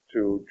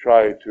to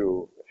try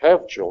to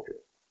have children.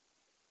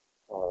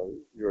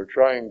 You're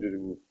trying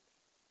to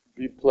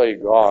play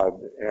God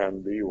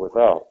and be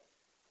without.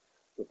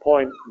 The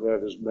point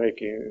that is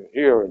making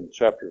here in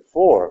chapter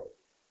 4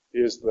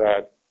 is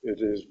that it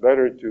is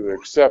better to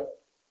accept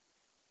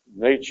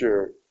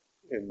nature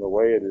in the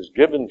way it is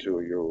given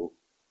to you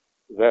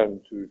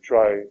than to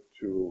try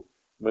to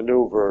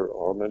maneuver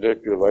or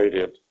manipulate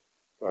it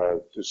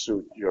to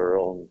suit your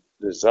own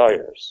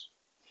desires.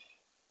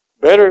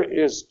 Better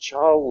is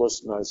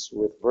childlessness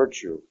with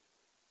virtue,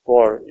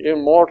 for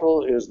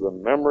immortal is the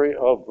memory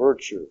of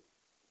virtue.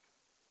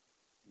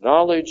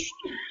 Knowledge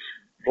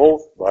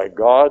both by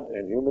God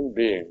and human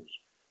beings,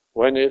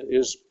 when it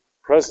is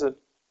present,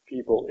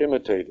 people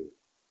imitate it,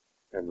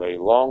 and they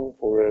long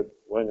for it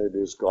when it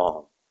is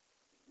gone.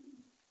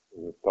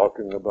 We're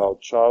talking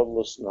about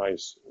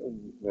childlessness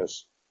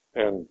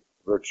and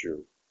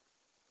virtue.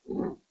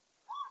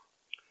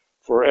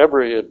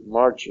 Forever it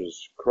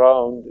marches,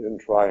 crowned in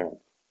triumph.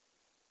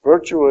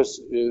 Virtuous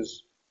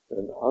is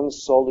an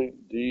unsullied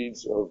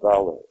deeds of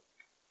valor,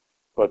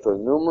 but the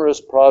numerous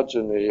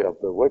progeny of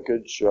the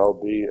wicked shall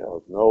be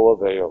of no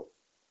avail.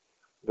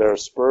 Their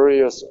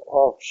spurious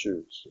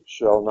offshoots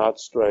shall not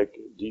strike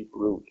deep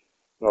root,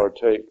 nor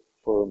take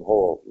firm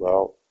hold.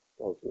 Well,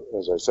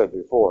 as I said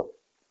before,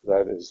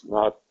 that is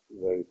not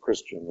the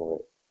Christian way.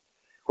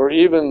 For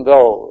even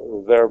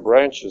though their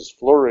branches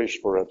flourish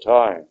for a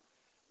time,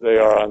 they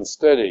are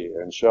unsteady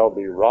and shall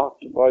be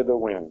rocked by the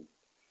wind,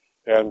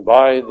 and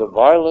by the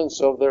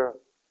violence of their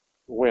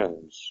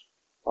winds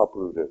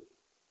uprooted.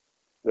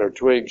 Their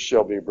twigs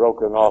shall be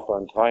broken off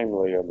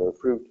untimely, and their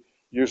fruit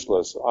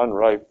useless,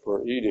 unripe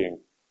for eating,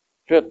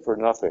 fit for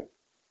nothing.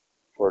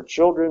 For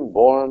children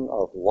born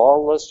of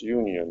lawless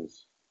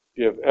unions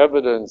give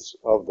evidence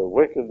of the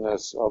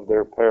wickedness of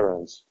their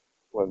parents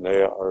when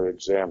they are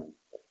examined.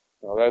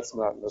 Now, that's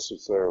not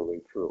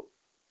necessarily true.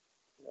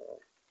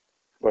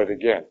 But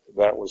again,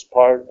 that was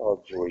part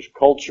of Jewish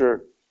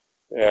culture,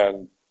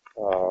 and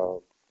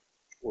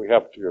we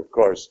have to, of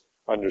course,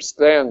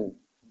 understand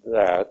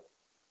that,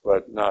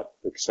 but not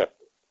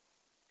accept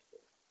it.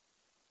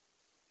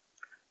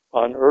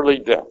 On early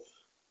death,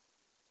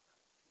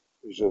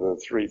 these are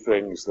the three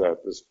things that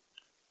this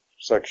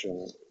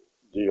section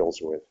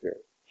deals with here.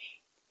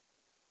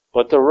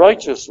 But the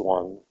righteous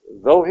one,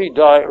 though he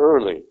die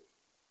early,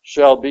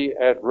 shall be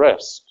at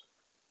rest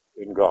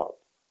in God.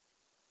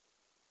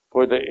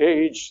 For the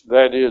age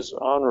that is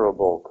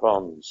honorable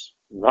comes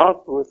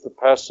not with the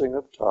passing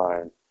of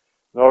time,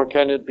 nor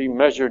can it be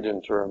measured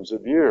in terms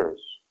of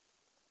years.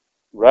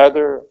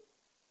 Rather,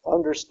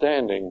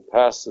 understanding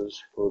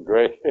passes for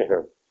gray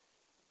hair.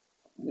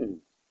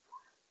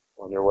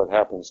 Wonder what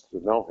happens to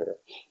no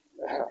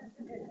hair.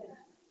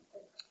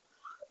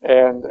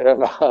 And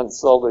an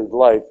unsullied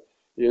life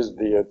is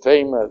the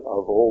attainment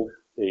of old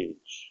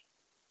age.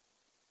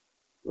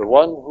 The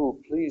one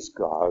who pleased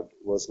God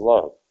was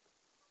loved,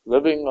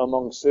 living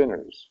among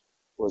sinners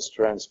was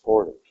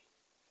transported,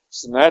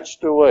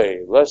 snatched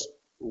away lest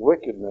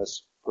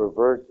wickedness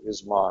pervert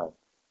his mind.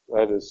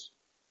 That is,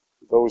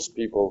 those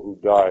people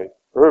who die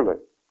early.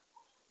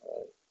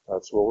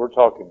 That's what we're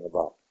talking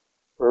about.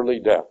 Early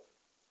death.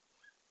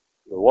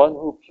 The one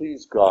who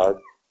pleased God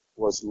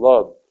was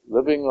loved,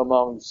 living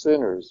among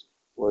sinners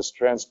was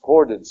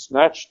transported,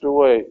 snatched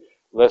away,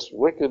 lest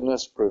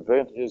wickedness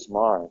prevent his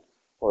mind,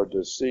 or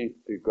deceit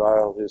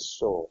beguile his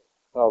soul.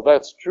 Now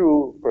that's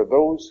true for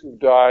those who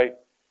die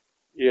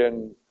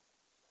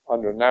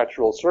under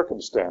natural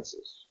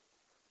circumstances.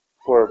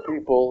 For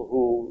people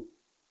who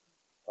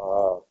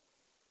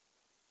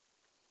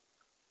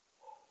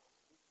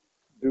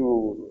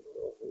do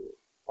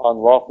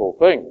unlawful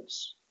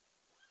things,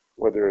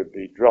 whether it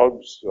be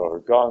drugs or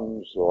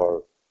guns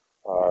or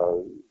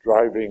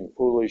driving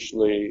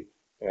foolishly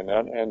and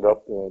then end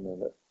up in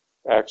an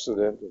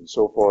accident and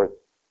so forth,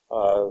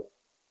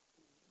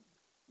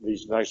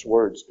 these nice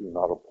words do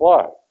not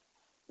apply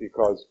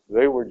because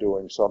they were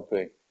doing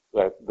something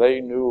that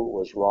they knew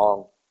was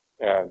wrong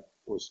and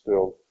was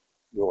still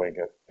doing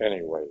it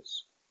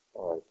anyways.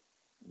 All right.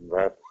 And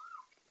that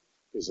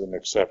is an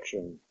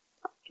exception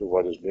to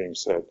what is being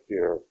said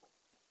here.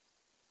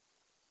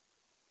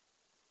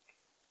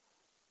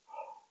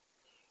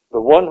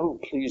 The one who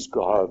pleased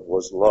God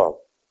was loved,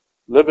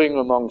 living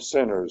among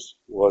sinners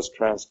was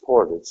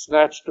transported,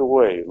 snatched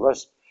away,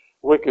 lest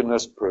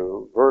wickedness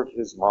pervert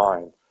his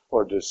mind,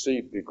 or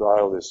deceit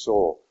beguile his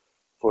soul.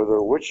 For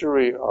the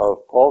witchery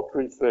of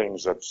paltry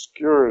things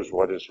obscures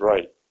what is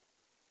right,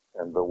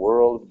 and the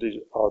world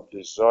of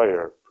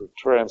desire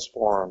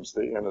transforms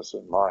the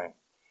innocent mind.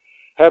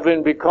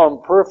 Having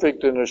become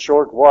perfect in a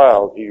short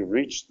while, he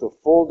reached the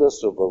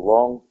fullness of a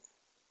long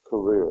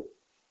career,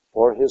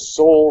 for his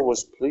soul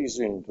was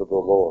pleasing to the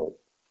Lord.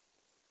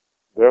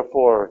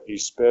 Therefore he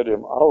sped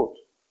him out,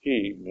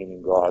 he,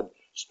 meaning God,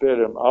 sped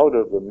him out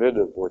of the mid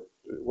of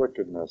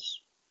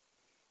wickedness.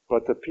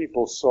 But the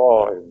people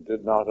saw and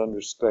did not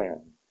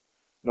understand,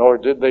 nor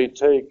did they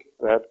take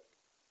that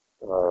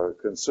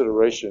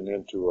consideration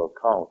into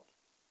account.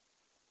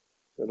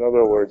 In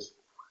other words,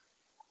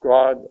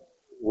 God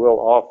will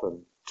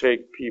often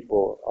take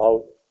people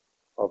out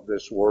of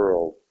this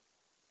world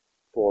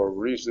for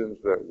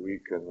reasons that we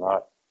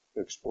cannot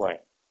explain.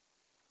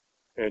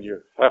 And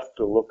you have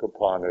to look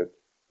upon it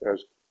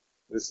as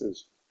this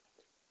is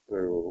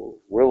the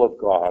will of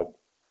God,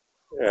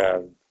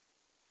 and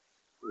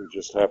we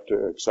just have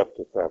to accept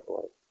it that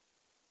way.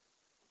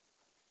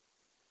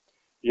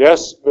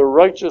 Yes, the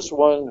righteous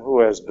one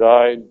who has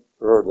died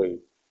early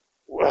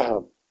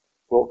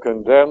will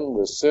condemn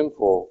the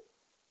sinful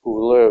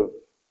who live,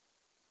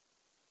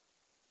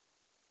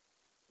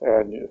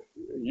 and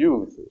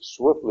youth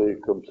swiftly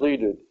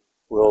completed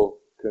will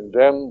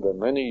condemn the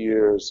many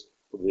years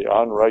of the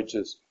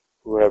unrighteous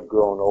who have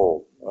grown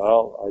old.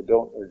 Well, I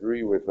don't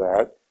agree with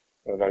that,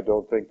 and I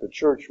don't think the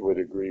church would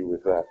agree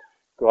with that.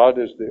 God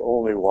is the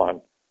only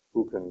one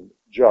who can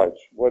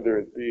judge, whether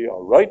it be a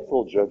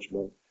rightful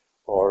judgment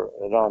or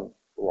an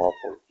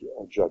unlawful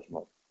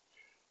judgment.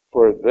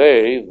 For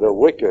they, the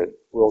wicked,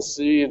 will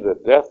see the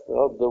death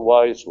of the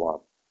wise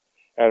one,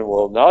 and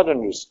will not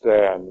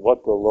understand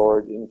what the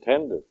Lord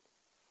intended,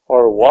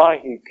 or why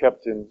he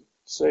kept him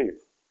safe.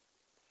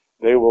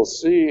 They will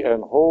see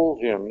and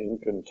hold him in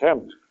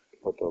contempt,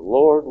 but the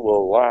Lord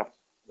will laugh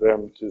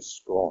them to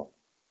scorn.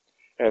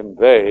 And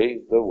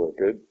they, the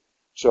wicked,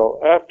 shall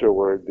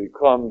afterward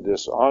become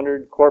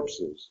dishonored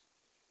corpses,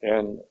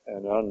 and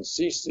an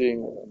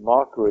unceasing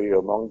mockery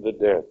among the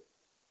dead.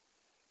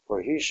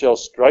 For he shall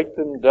strike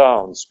them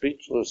down,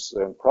 speechless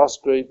and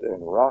prostrate,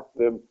 and rock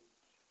them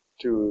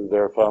to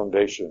their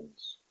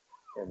foundations.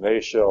 And they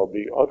shall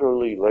be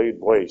utterly laid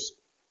waste,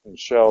 and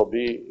shall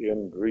be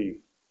in grief,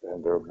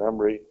 and their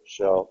memory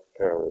shall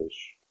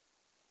perish.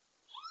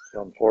 It's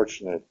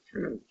unfortunate.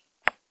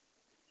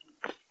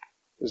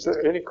 Is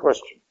there any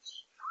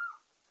questions?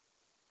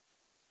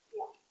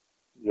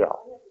 Yeah.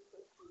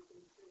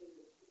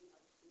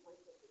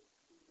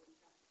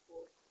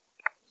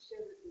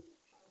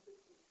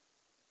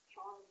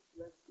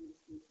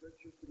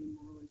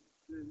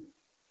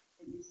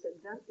 And you said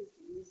that is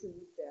the reason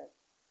that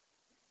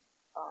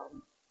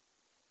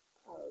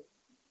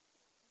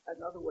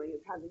another way of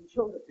having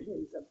children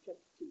is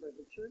objected to by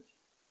the church.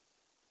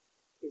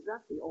 Is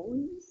that the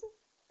only reason?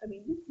 I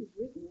mean, this was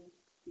written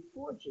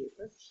before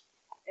Jesus,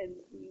 and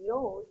we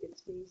know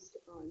it's based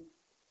on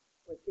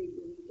what they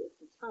believed at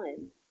the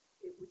time.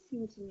 It would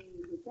seem to me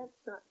that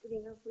that's not good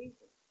enough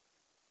reason.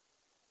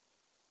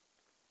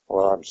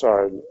 Well, I'm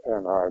sorry,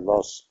 and I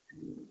lost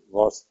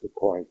the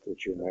point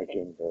that you're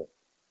making. But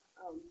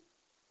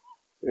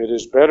it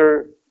is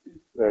better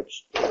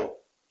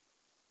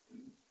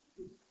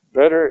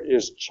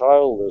is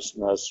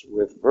childlessness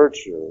with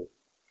virtue,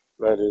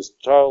 that is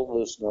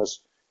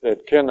childlessness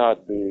that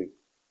cannot be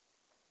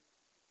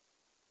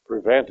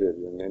prevented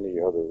in any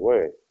other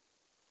way.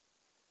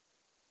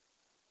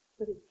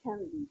 But it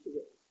can be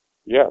today.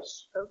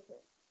 Yes.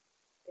 Okay.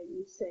 And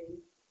you say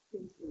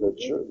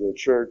the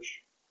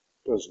church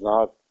does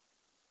not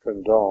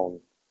condone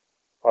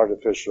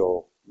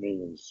artificial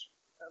means.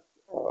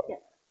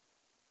 Yeah.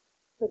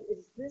 But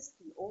is this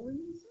the only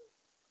reason?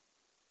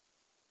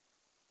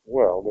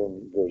 Well,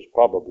 then there's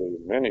probably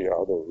many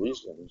other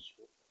reasons.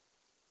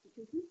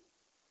 Because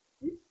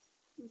this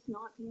is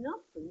not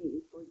enough for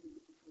me for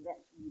that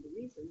to be the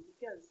reason,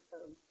 because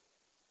of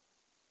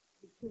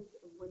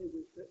when it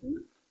was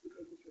written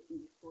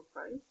before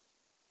Christ,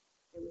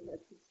 and we have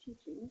his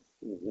teachings,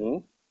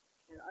 and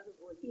I don't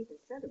know what he has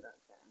said about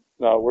that.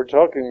 Now, we're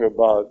talking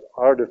about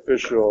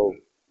artificial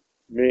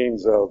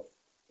means of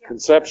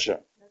conception.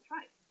 That's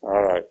right.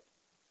 All right.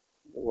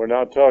 We're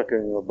not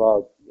talking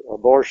about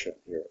abortion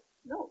here.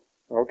 No.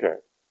 Okay.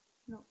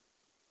 No.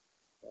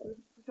 We're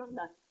talking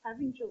about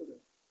having children.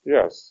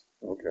 Yes.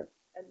 Okay.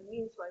 And the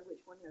means by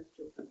which one has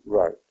children.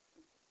 Right.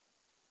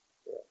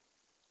 Yeah.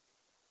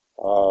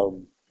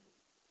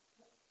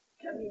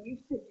 I mean, you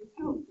said you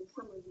found that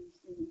some of these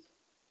things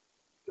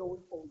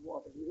don't hold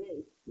water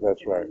today.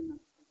 That's right.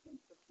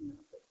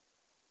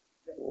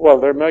 Well,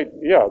 there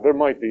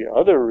might be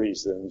other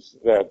reasons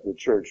that the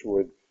church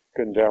would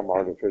condemn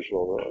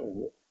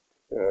artificial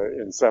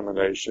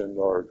insemination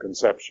or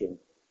conception,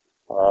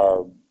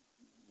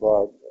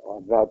 but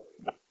I'm not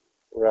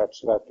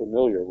perhaps not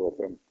familiar with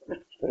them.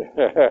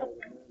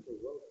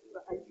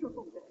 I sure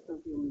hope that's not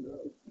the only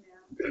reason.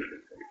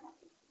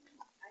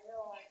 I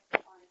know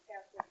on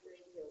Catholic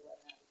radio when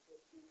I was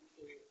listening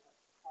to a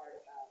part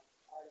about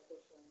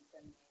artificial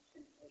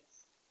insemination,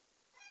 it's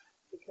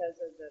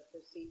because of the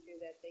procedure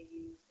that they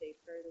use. They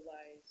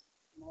fertilize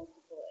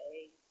multiple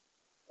eggs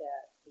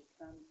that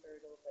become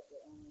fertile, but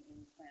they only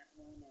implant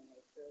one and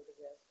they throw the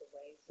rest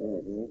away.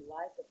 So it's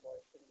like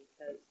abortion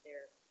because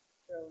they're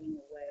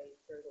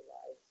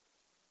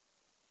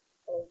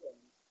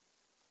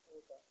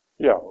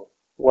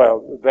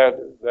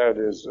that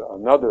is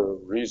another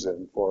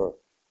reason for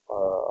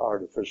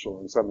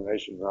artificial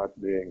insemination not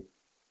being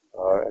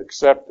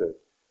accepted.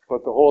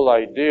 But the whole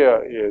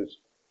idea is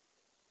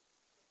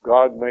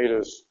God made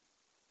us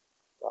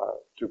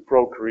to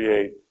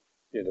procreate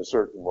in a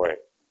certain way.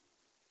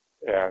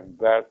 And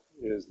that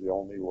is the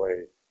only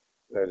way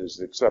that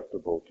is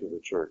acceptable to the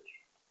church.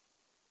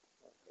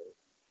 Okay.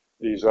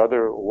 These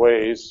other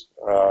ways,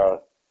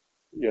 are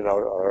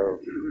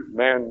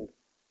men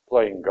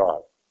playing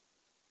God.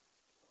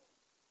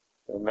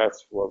 And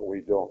that's what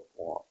we don't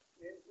want.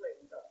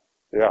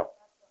 Yeah.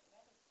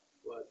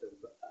 But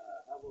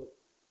how about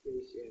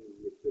case in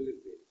the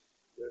Philippines?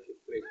 There's a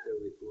place that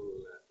we call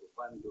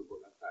Upando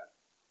Bulacan.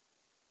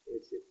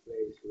 It's a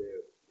place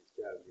where the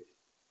child is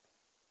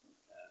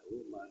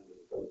woman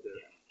will go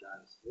there and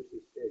dance. This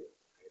is safe.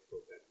 I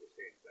forgot to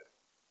say, but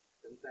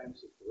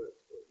sometimes it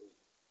works for them.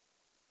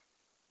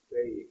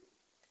 Praying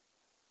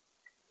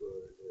for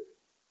the,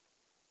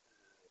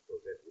 I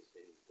forgot to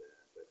say,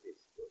 but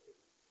it's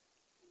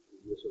we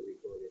usually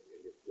call it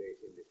in the place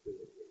in the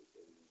Philippines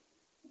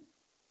in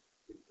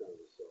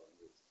Luzon.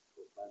 It's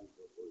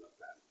Upando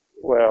Bulacan.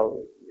 Well,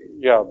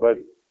 yeah, but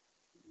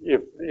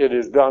if it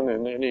is done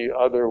in any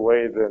other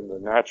way than the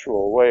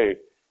natural way,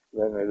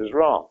 then it is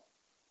wrong.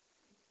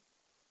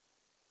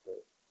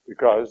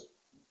 Because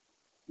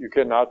you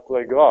cannot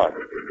play God.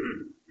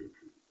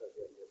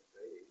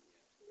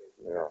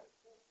 Yeah.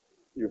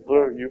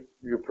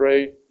 You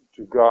pray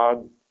to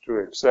God to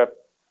accept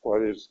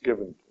what is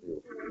given to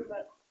you. What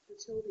about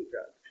fertility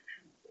drugs?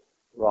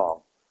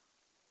 Wrong.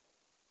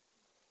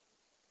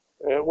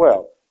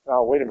 Well,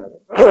 now wait a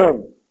minute.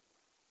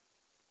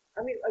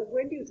 I mean,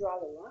 where do you draw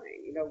the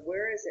line?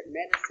 Where is it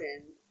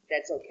medicine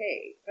that's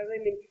okay?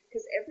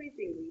 Because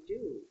everything we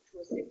do to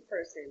a sick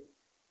person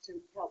to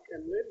help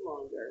them live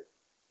longer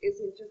is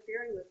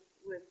interfering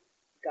with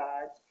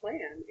God's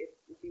plan, if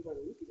you want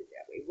to look at it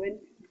that way.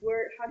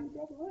 How do you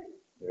draw the line?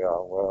 Yeah,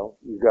 well,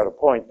 you've got a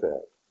point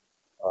there.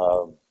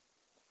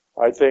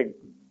 I think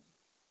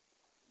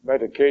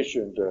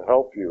medication to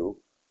help you,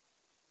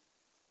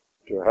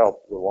 to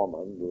help the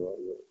woman,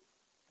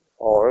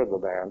 or the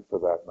man for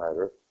that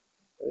matter,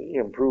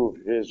 improve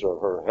his or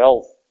her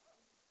health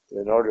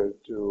in order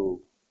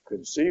to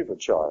conceive a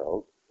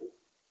child,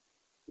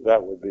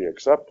 that would be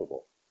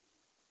acceptable.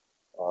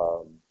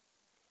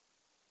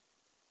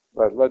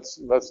 But let's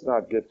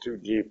not get too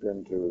deep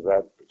into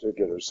that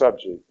particular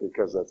subject,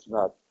 because that's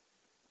not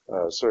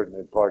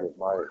certainly part of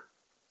my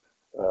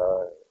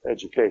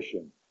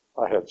education.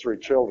 I had 3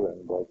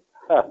 children, but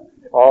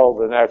all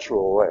the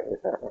natural way.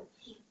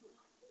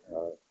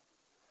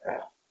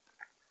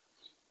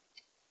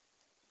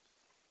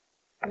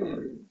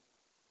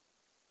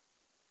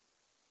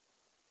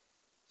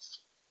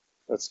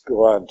 Let's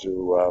go on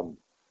to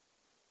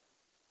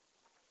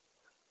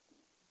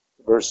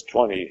verse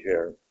 20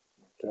 here.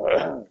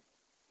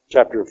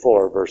 Chapter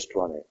 4, verse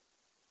 20.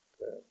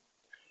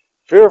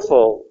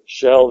 Fearful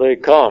shall they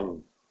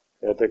come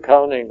at the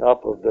counting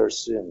up of their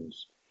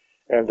sins,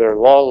 and their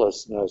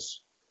lawless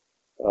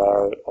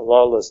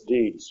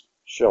deeds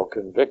shall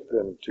convict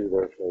them to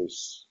their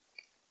face.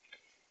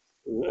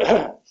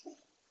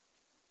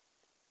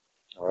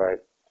 All right.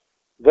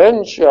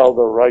 Then shall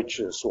the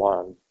righteous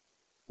one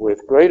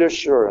with great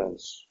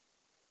assurance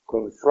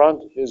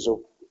confront his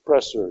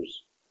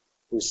oppressors,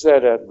 who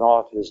set at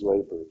naught his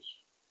labors.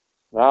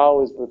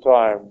 Now is the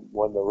time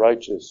when the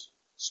righteous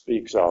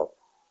speaks out.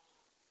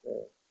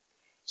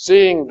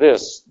 Seeing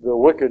this, the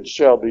wicked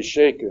shall be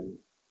shaken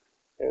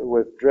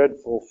with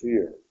dreadful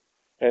fear,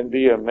 and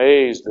be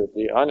amazed at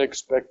the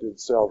unexpected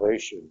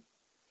salvation.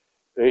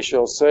 They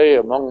shall say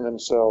among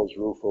themselves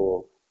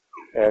rueful,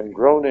 and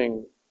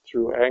groaning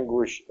through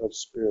anguish of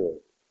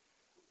spirit,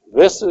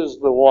 this is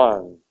the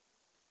one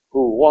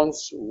who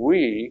once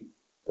we,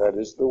 that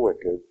is the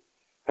wicked,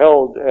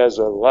 held as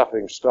a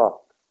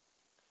laughingstock,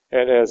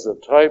 and as a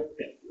type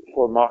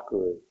for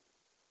mockery.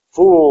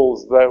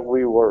 Fools that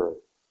we were.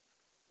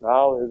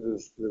 Now it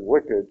is the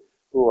wicked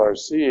who are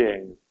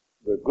seeing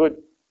the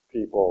good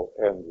people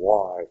and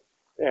why,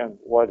 and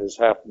what is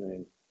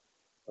happening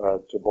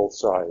to both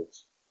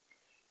sides.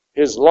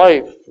 His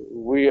life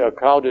we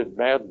accounted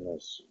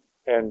madness,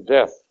 and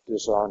death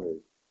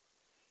dishonored.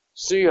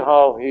 See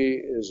how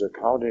he is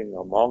accounting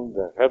among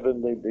the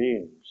heavenly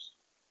beings,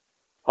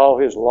 how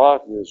his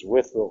lot is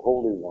with the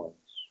holy ones.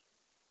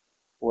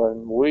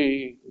 When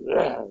we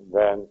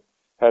then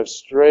have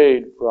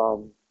strayed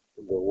from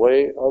the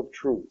way of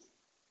truth,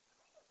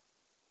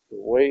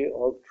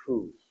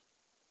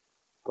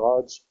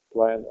 God's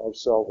plan of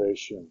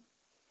salvation,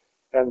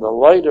 and the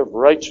light of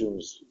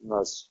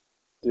righteousness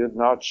did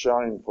not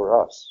shine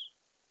for us,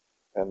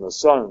 and the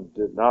sun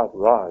did not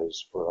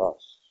rise for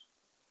us.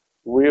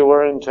 We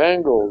were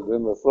entangled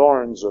in the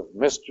thorns of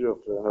mischief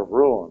and of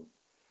ruin.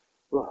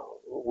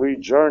 We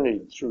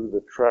journeyed through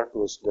the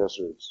trackless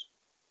deserts,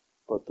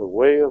 but the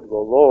way of the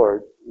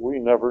Lord we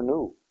never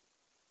knew.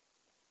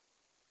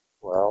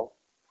 Well,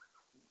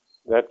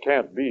 that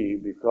can't be,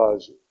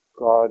 because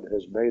God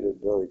has made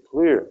it very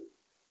clear,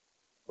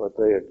 but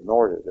they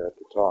ignored it at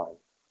the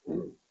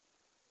time.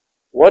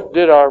 What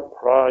did our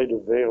pride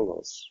avail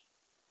us?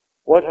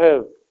 What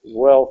have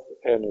wealth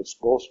and its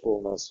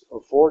boastfulness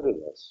afforded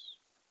us?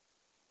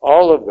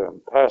 All of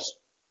them passed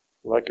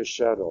like a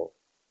shadow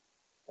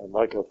and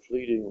like a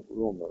fleeting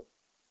rumor,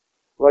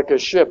 like a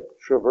ship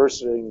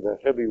traversing the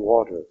heavy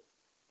water.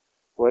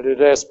 When it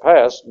has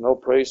passed, no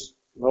trace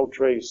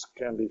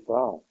can be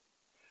found,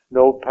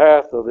 no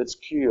path of its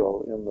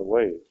keel in the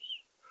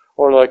waves.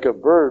 Or like a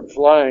bird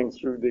flying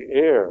through the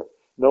air,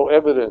 no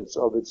evidence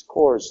of its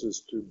course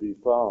is to be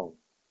found.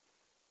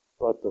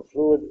 But the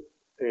fluid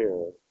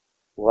air,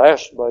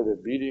 lashed by the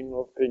beating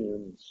of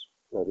pinions,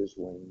 that is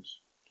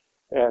wings,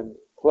 and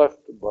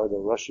cleft by the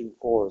rushing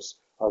force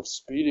of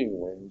speeding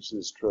wings,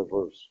 is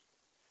traversed.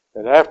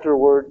 And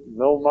afterward,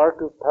 no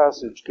mark of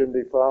passage can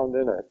be found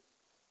in it.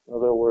 In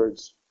other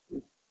words,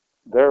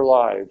 their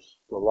lives,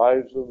 the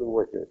lives of the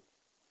wicked,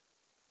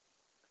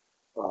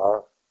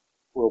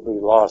 will be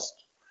lost,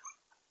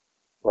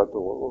 but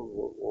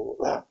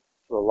the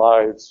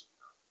lives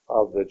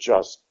of the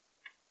just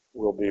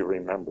will be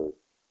remembered.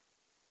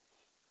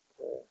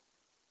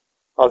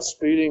 Of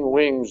speeding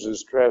wings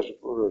is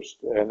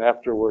traversed, and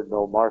afterward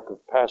no mark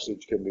of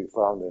passage can be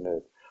found in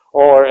it.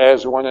 Or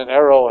as when an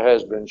arrow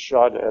has been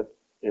shot at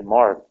a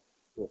mark,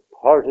 the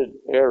parted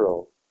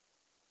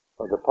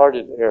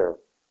air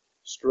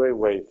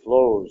straightway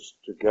flows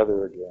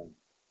together again,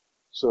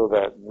 so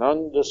that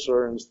none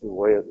discerns the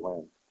way it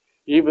went.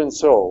 Even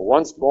so,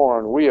 once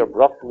born, we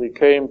abruptly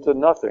came to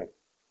nothing,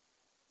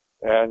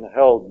 and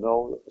held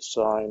no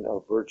sign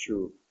of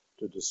virtue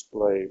to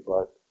display,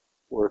 but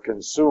were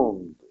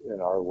consumed in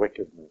our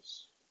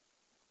wickedness.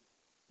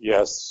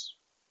 Yes,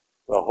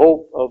 the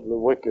hope of the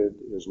wicked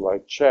is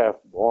like chaff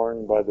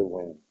borne by the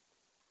wind,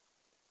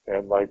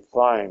 and like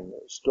fine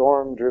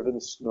storm-driven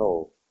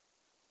snow,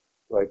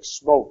 like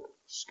smoke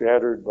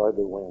scattered by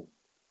the wind,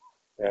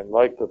 and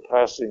like the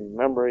passing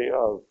memory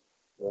of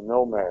the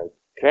nomad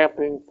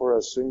camping for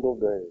a single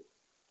day.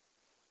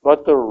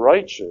 But the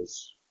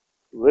righteous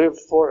live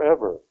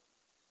forever,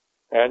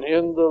 and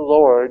in the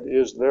Lord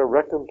is their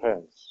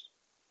recompense,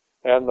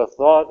 and the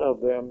thought of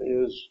them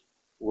is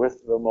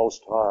with the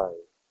Most High.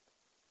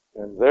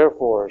 And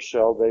therefore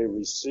shall they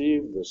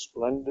receive the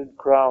splendid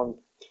crown,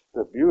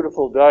 the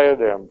beautiful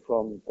diadem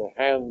from the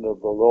hand of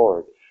the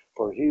Lord,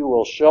 for he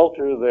will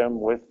shelter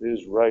them with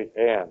his right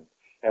hand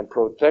and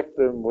protect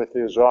them with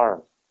his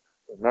arm.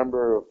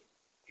 Remember a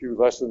few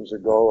lessons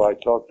ago I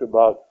talked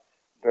about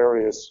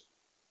various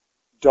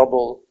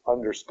double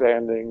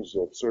understandings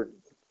of certain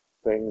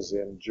things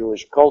in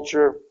Jewish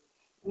culture.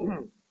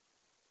 The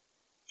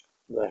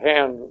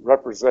hand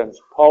represents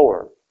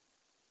power,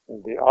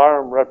 and the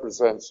arm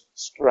represents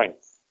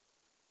strength.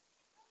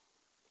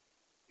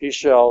 He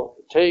shall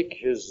take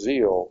his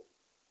zeal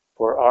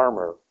for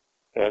armor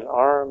and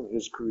arm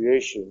his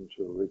creation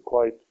to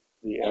requite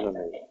the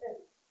enemy.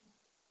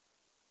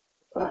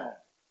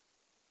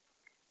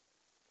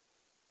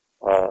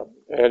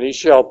 And he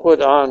shall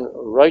put on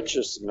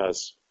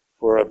righteousness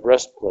for a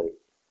breastplate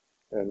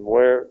and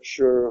wear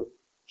sure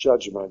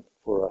judgment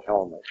for a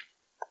helmet.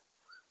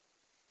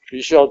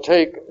 He shall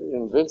take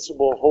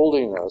invincible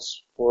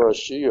holiness for a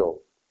shield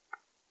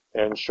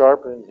and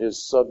sharpen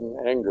his sudden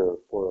anger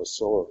for a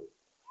sword.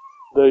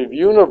 The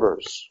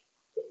universe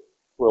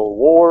will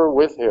war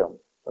with him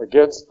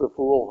against the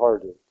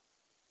foolhardy.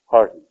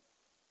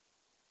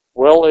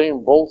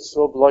 Well-aimed bolts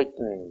of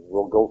lightning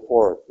will go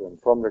forth, and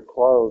from the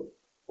cloud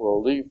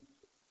will leap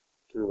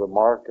to the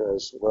mark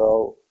as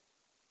well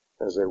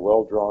as a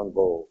well-drawn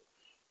bow.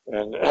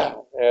 And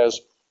as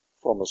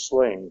from a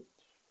sling,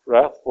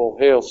 wrathful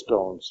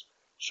hailstones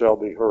shall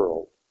be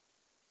hurled.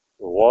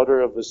 The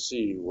water of the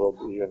sea will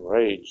be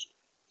enraged,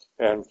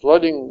 and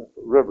flooding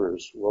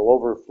rivers will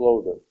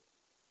overflow them.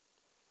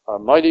 A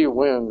mighty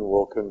wind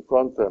will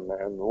confront them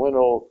and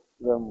winnow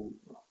them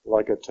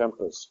like a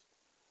tempest.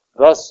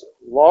 Thus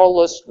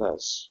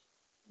lawlessness,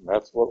 and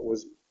that's what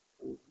was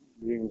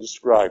being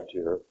described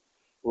here,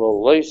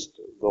 will waste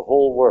the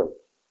whole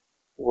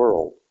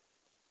world,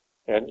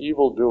 and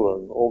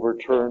evil-doing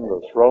overturn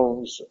the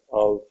thrones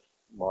of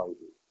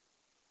mighty.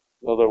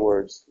 In other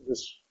words,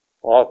 this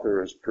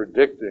author is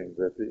predicting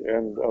that the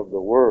end of the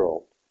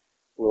world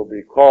will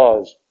be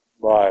caused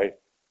by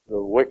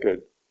the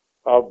wicked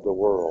of the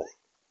world,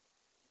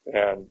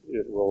 and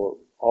it will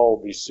all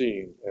be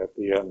seen at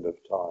the end of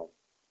time.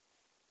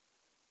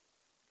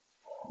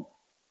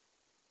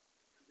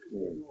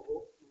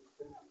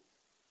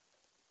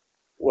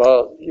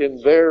 Well,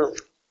 in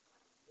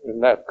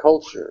that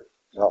culture,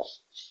 no.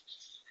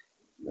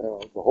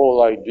 The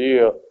whole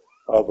idea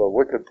of a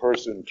wicked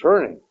person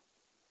turning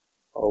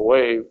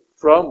away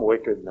from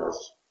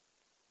wickedness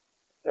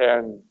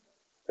and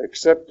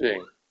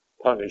accepting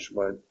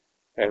punishment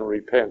and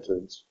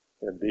repentance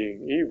and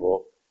being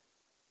evil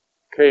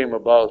came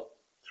about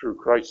through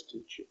Christ's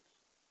teaching.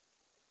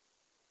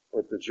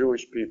 But the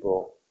Jewish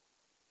people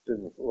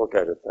didn't look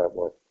at it that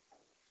way.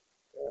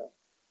 Yeah.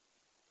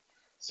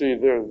 See,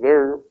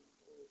 their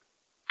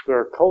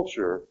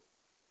culture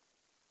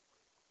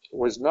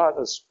was not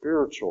a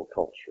spiritual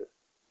culture.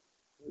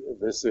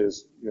 This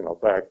is,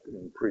 back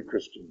in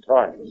pre-Christian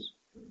times.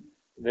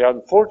 The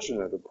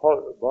unfortunate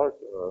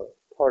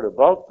part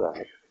about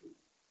that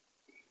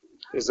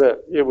is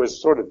that it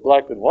was sort of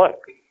black and white.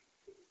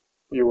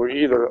 You were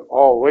either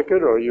all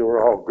wicked or you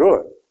were all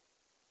good.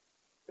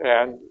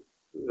 And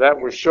that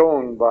was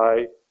shown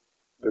by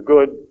the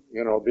good,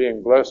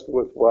 being blessed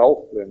with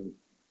wealth and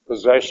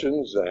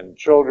possessions and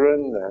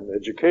children and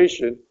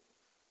education,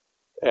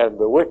 and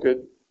the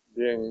wicked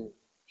being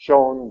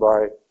shown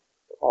by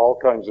all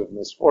kinds of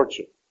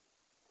misfortune,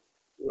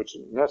 which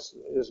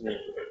isn't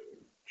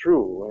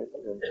true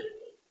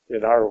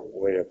in our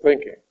way of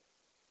thinking.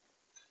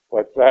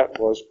 But that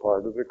was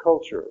part of the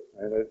culture,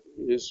 and it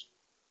is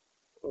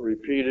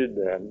repeated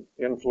and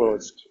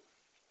influenced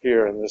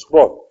here in this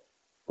book.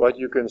 But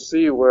you can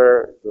see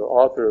where the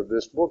author of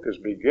this book is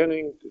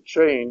beginning to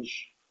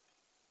change,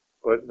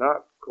 but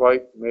not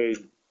quite made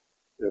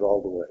it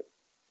all the way.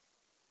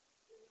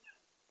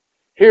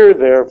 Hear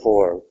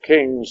therefore,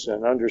 kings,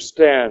 and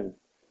understand.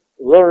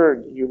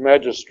 Learn, you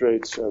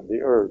magistrates of the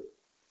earth.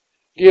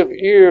 Give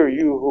ear,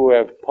 you who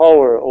have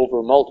power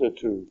over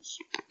multitudes.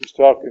 He's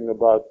talking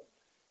about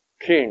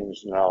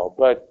kings now,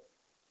 but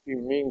he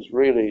means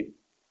really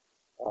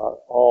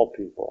all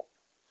people.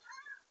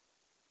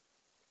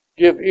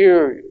 Give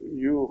ear,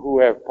 you who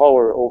have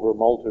power over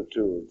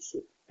multitudes,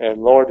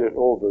 and lord it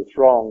over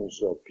throngs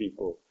of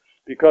people,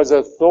 because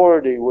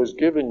authority was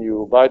given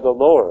you by the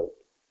Lord,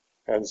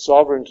 and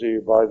sovereignty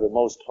by the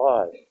Most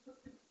High,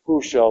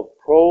 who shall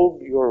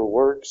probe your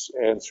works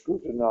and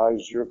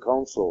scrutinize your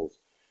counsels,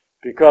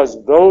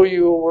 because though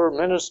you were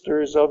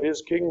ministers of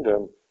his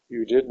kingdom,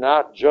 you did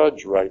not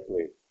judge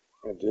rightly,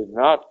 and did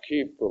not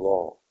keep the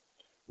law,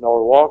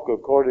 nor walk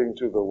according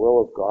to the will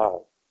of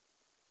God.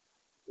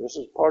 This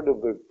is part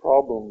of the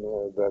problem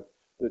that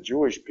the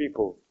Jewish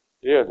people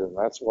did, and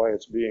that's why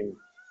it's being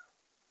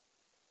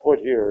put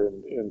here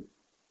in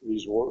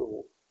these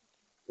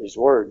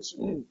words.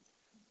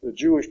 The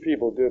Jewish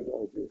people did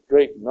a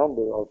great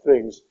number of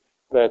things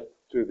that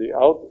to the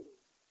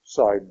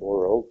outside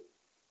world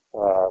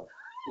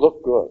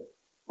looked good,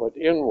 but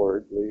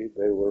inwardly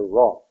they were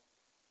wrong.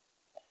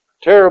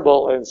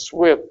 Terrible and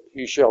swift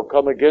he shall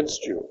come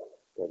against you,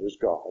 that is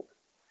God,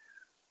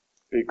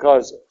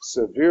 because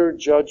severe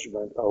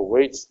judgment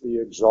awaits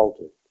the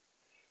exalted.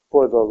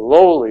 For the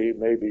lowly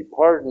may be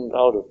pardoned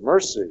out of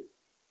mercy,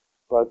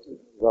 but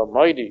the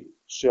mighty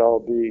shall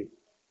be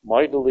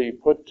mightily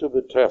put to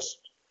the test.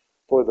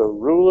 For the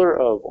ruler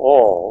of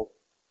all,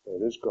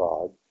 that is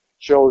God,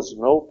 shows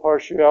no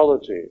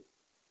partiality.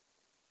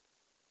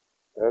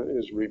 That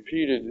is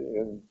repeated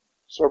in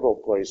several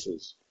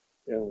places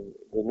in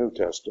the New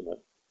Testament.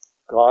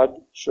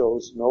 God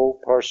shows no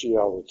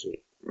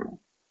partiality,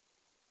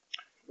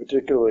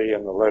 particularly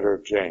in the letter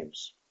of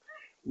James.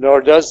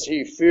 Nor does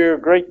he fear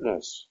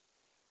greatness,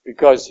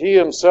 because he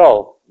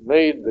himself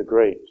made the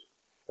great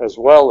as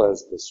well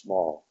as the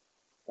small,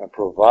 and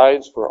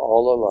provides for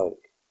all alike.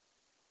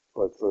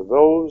 But for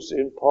those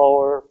in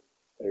power,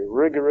 a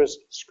rigorous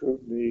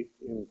scrutiny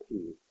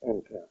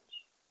intends.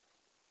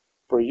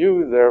 For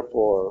you,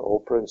 therefore, O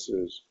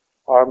princes,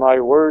 are my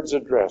words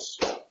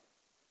addressed,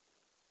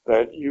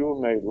 that you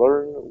may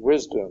learn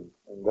wisdom,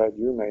 and that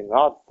you may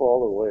not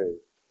fall away.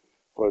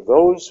 For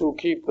those who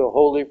keep the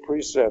holy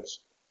precepts,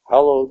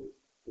 hallowed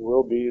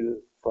will be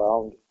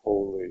found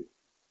holy.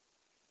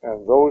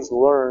 And those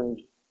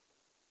learned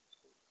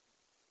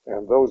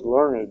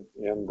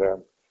in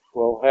them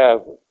will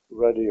have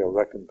ready a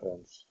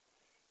recompense.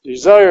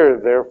 Desire,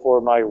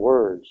 therefore, my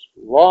words,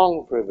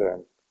 long for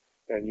them,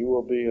 and you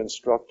will be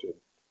instructed.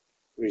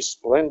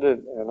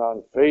 Resplendent and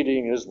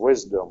unfading is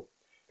wisdom,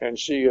 and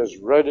she is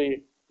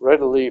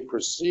readily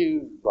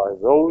perceived by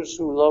those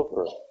who love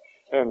her,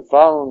 and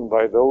found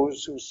by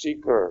those who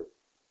seek her.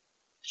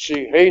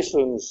 She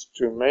hastens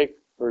to make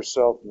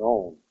herself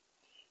known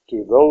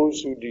to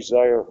those who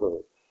desire her.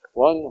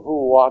 One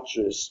who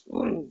watches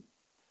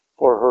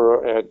for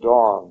her at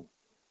dawn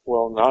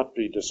will not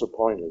be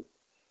disappointed,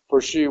 for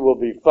she will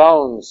be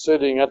found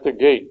sitting at the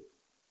gate.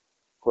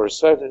 For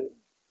setting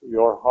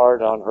your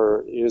heart on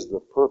her is the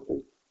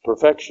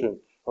perfection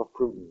of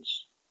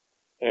prudence,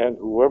 and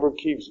whoever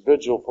keeps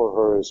vigil for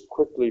her is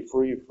quickly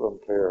free from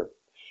care,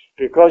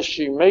 because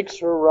she makes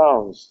her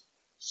rounds,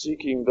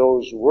 seeking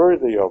those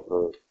worthy of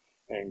her,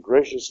 and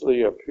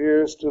graciously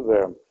appears to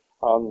them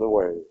on the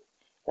way,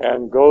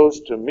 and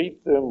goes to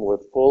meet them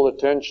with full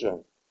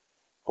attention.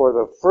 For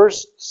the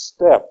first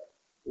step,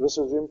 this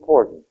is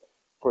important,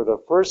 for the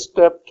first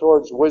step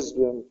towards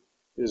wisdom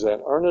is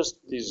an earnest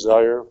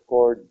desire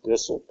for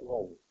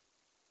discipline.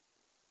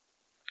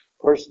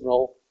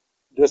 Personal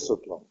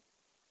discipline.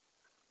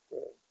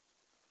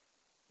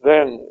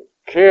 Then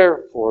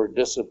care for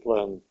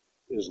discipline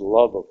is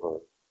love of her.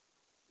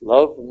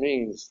 Love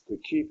means the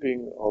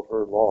keeping of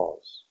her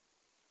laws.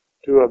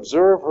 To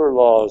observe her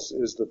laws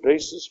is the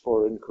basis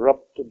for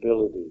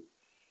incorruptibility,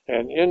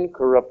 and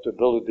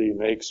incorruptibility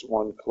makes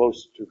one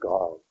close to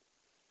God.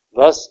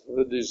 Thus,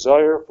 the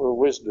desire for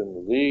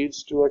wisdom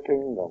leads to a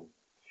kingdom.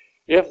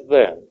 If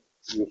then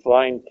you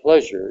find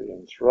pleasure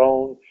in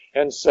throne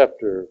and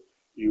scepter,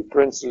 You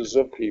princes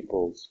of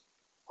peoples,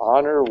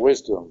 honor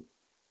wisdom,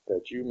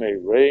 that you may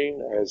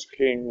reign as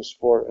kings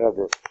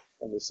forever.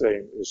 And the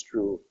same is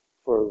true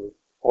for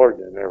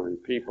ordinary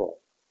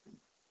people.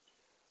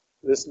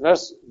 This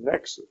next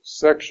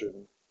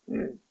section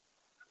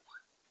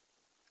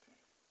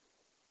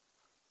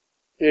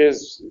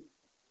is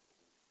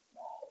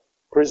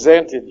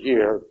presented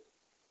here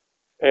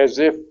as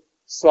if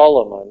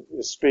Solomon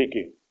is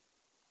speaking.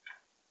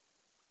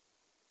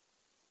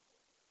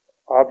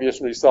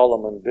 Obviously,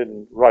 Solomon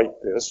didn't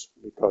write this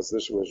because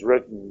this was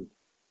written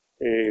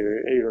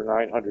 800 or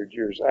 900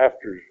 years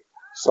after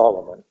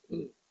Solomon.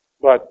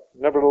 But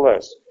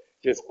nevertheless,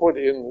 it's put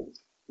in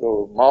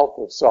the mouth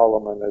of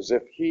Solomon as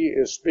if he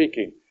is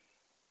speaking.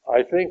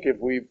 I think if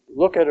we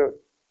look at it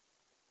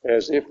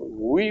as if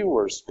we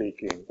were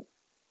speaking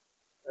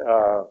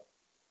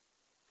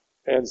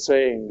and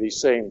saying these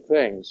same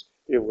things,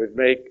 it would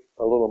make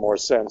a little more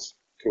sense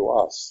to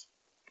us,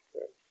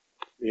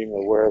 being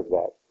aware of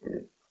that.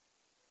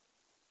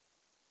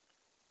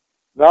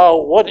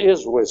 Now, what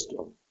is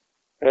wisdom?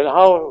 And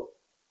how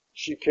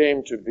she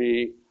came to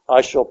be, I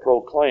shall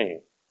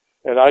proclaim,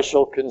 and I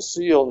shall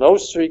conceal no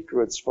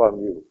secrets from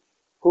you.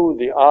 Who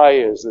the I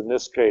is in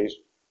this case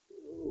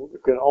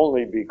can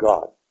only be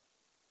God.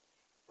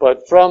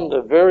 But from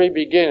the very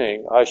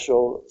beginning I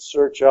shall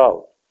search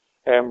out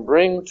and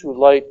bring to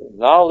light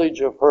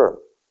knowledge of her.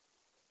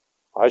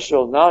 I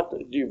shall not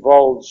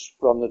diverge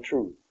from the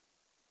truth,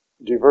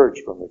 neither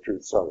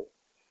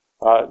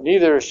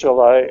shall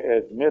I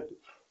admit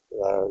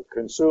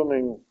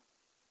consuming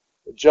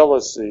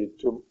jealousy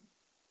to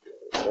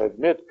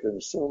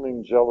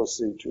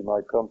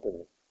my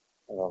company.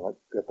 I don't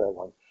get that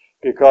one.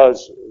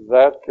 Because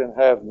that can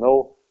have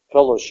no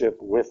fellowship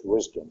with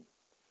wisdom.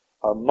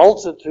 A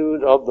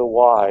multitude of the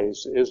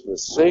wise is the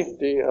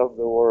safety of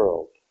the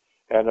world,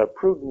 and a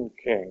prudent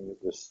king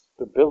the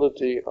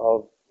stability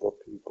of the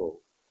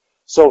people.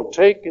 So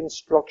take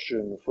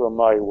instruction from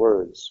my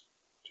words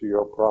to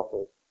your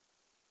prophet.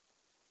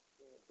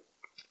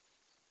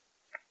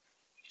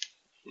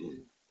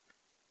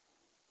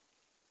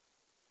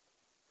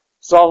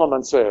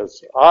 Solomon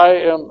says, I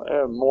am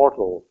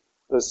immortal,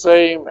 the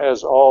same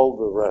as all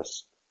the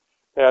rest,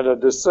 and a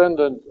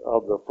descendant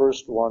of the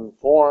first one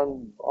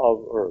formed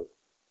of earth.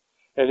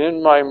 And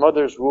in my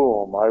mother's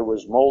womb I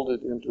was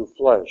molded into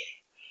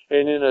flesh,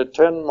 and in a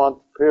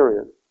 10-month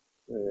period,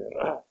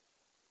 of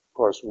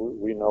course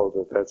we know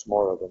that that's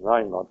more of a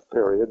 9-month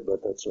period,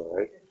 but that's all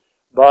right,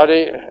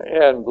 body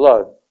and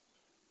blood,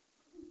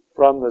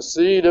 from the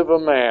seed of a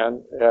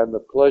man and the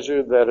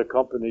pleasure that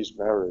accompanies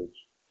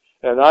marriage.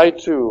 And I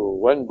too,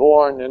 when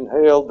born,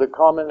 inhaled the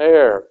common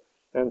air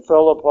and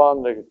fell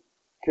upon the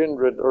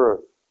kindred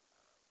earth.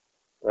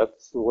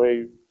 That's the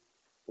way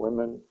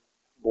women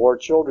bore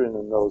children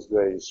in those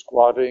days,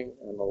 squatting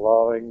and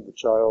allowing the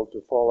child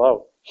to fall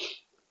out.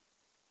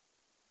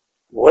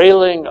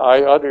 Wailing,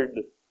 I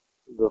uttered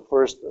the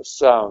first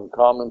sound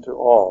common to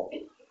all.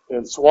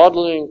 In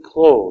swaddling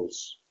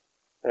clothes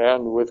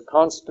and with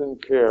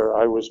constant care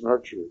I was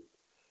nurtured.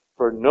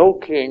 For no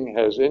king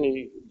has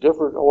any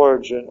different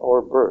origin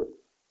or birth.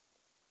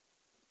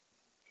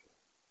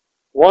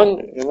 One,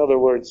 in other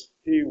words,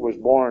 he was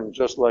born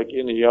just like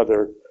any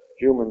other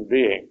human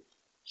being,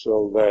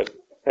 so that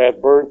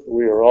at birth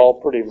we are all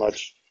pretty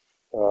much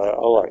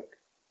alike.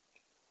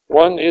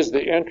 One is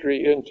the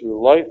entry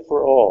into life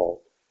for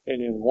all,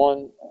 and in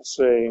one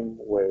same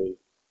way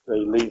they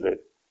leave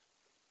it.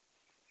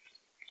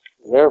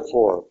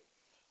 Therefore,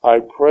 I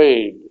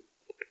prayed,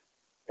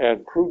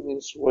 and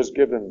prudence was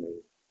given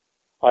me.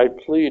 I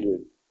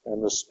pleaded,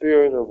 and the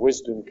spirit of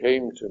wisdom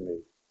came to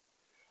me.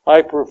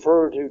 I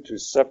preferred her to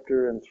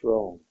scepter and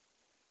throne,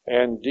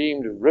 and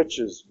deemed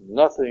riches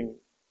nothing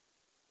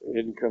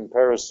in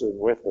comparison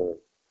with her.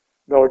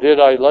 Nor did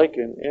I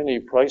liken any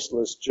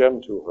priceless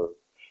gem to her,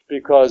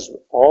 because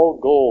all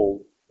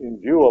gold in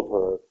view of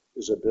her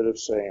is a bit of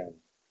sand,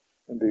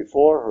 and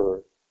before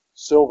her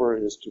silver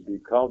is to be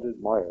counted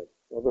mire.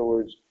 In other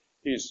words,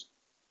 he's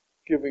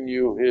giving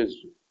you his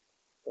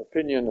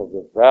opinion of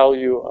the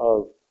value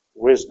of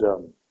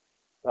wisdom.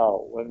 Now,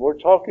 when we're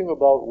talking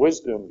about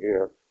wisdom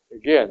here,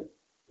 again,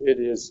 it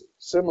is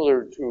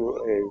similar to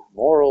a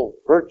moral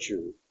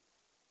virtue,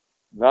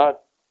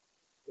 not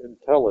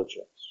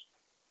intelligence.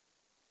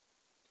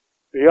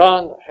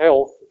 Beyond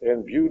health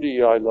and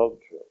beauty, I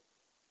loved her,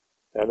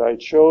 and I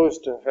chose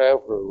to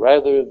have her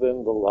rather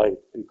than the light,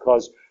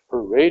 because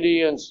her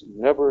radiance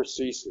never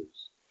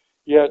ceases.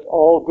 Yet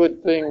all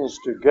good things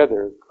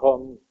together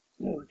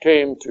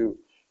came to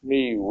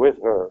me with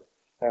her,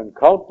 and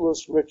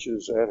countless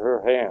riches at her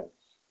hands.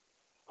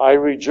 I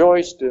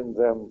rejoiced in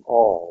them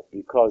all,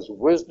 because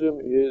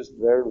wisdom is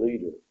their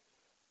leader,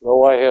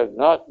 though I had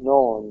not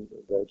known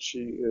that she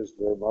is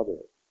their mother.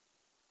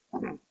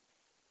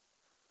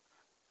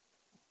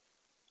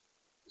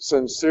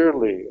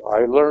 Sincerely,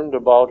 I learned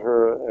about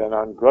her, and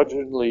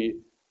ungrudgingly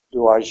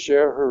do I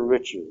share her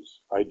riches.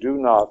 I do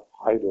not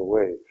hide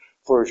away,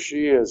 for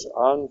she is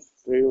an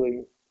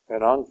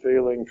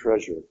unfailing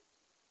treasure.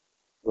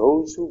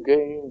 Those who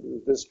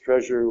gain this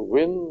treasure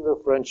win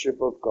the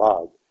friendship of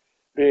God,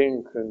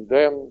 being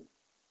commended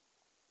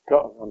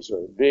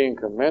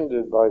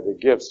by the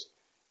gifts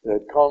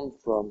that come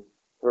from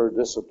her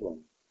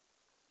discipline.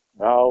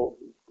 Now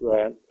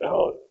God,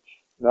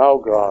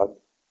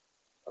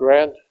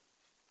 grant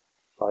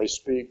I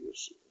speak.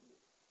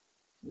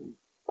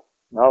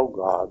 Now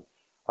God,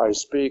 I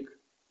speak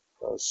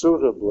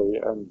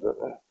suitably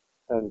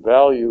and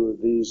value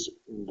these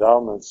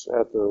endowments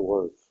at their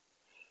worth.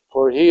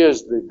 For he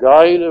is the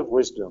guide of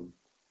wisdom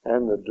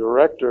and the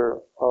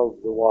director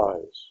of the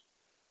wise.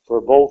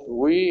 For both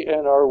we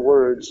and our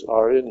words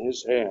are in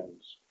his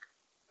hands,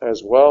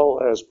 as well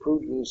as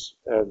prudence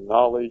and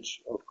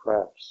knowledge of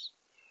crafts.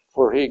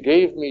 For he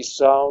gave me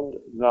sound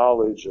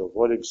knowledge of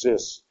what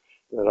exists,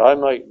 that I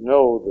might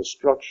know the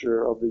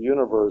structure of the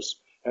universe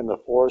and the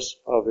force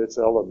of its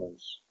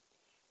elements,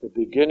 the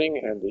beginning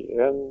and the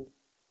end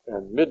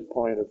and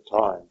midpoint of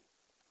time,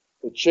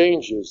 the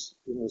changes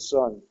in the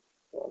sun.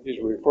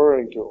 He's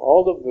referring to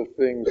all of the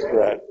things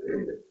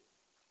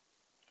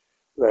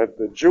that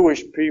the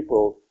Jewish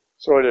people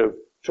sort of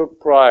took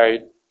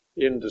pride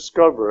in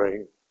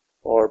discovering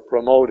or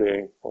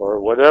promoting or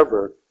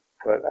whatever,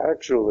 but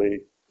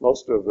actually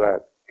most of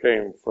that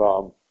came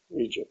from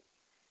Egypt.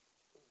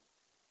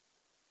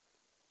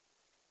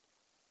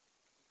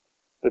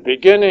 The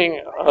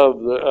beginning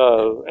of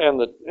and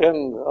the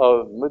end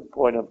of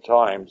midpoint of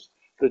times,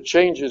 the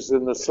changes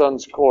in the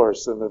sun's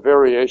course and the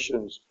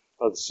variations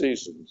of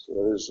seasons,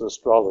 that is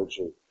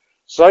astrology,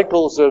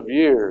 cycles of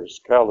years,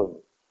 calendar,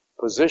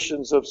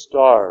 positions of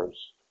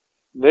stars,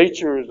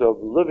 natures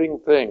of living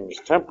things,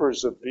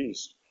 tempers of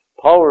beasts,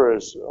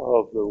 powers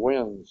of the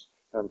winds,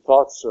 and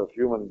thoughts of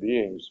human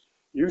beings,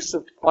 use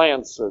of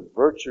plants and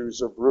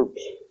virtues of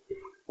roots.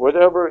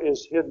 Whatever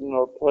is hidden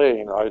or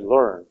plain, I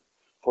learn,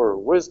 for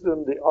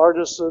wisdom the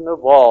artisan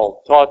of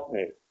all taught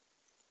me.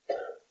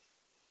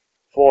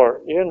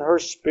 For in her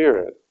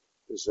spirit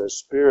is a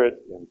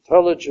spirit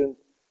intelligent,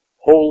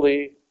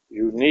 holy,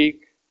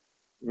 unique,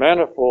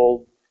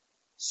 manifold,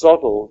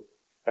 subtle,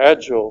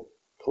 agile,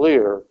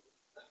 clear,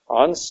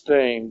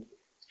 unstained,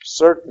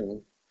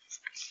 certain,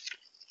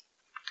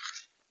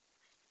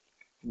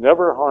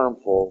 never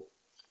harmful,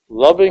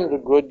 loving the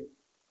good,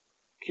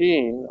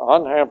 keen,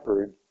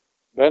 unhampered,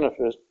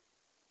 benefit,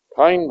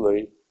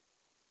 kindly,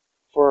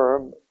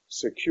 firm,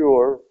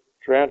 secure,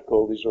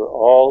 tranquil. These are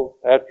all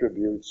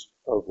attributes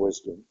of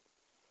wisdom.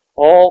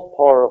 All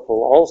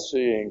powerful, all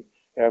seeing,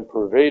 and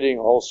pervading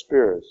all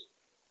spirits,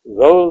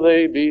 though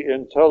they be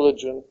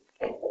intelligent,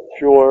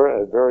 pure,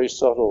 and very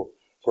subtle.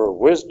 For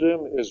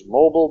wisdom is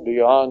mobile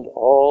beyond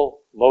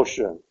all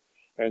motion,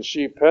 and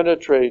she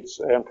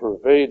penetrates and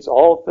pervades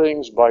all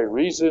things by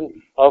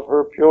reason of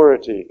her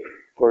purity,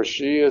 for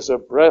she is a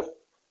breath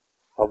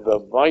of the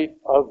might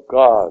of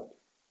God,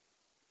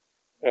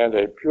 and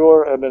a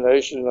pure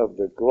emanation of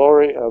the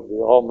glory of the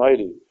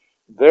Almighty.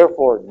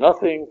 Therefore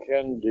nothing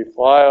can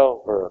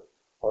defile her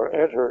or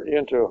enter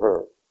into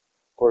her,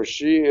 for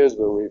she is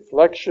the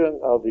reflection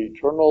of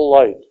eternal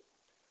light,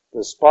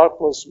 the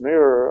spotless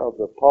mirror of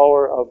the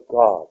power of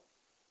God,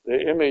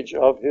 the image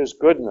of his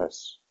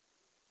goodness.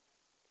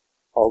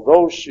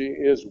 Although she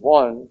is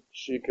one,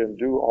 she can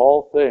do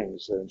all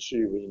things, and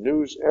she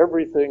renews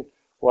everything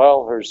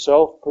while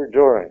herself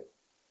perduring.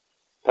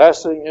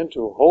 Passing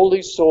into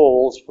holy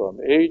souls from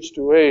age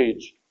to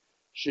age,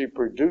 she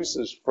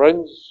produces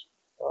friends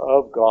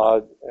of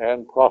God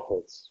and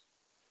prophets.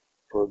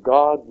 For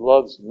God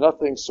loves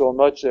nothing so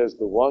much as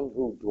the one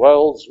who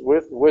dwells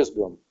with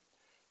wisdom,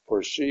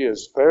 for she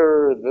is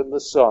fairer than the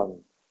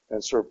sun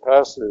and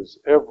surpasses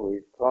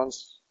every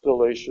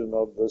constellation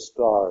of the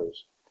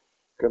stars.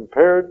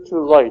 Compared to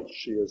light,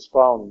 she is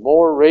found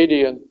more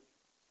radiant,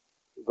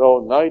 though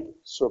night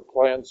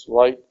supplants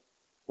light.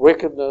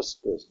 Wickedness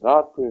does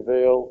not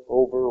prevail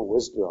over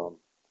wisdom.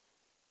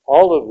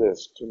 All of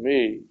this, to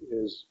me,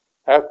 is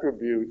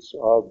attributes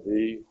of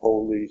the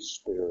Holy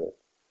Spirit.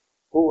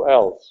 Who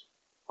else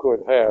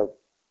could have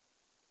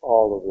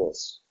all of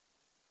this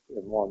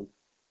in one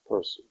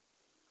person?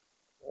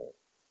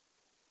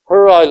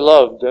 Her I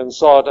loved and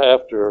sought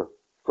after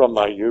from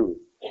my youth.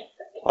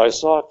 I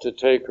sought to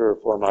take her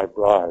for my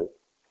bride,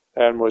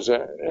 and was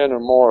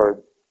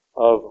enamored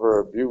of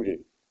her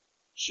beauty.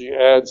 She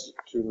adds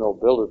to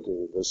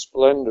nobility the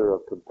splendor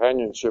of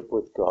companionship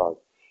with God.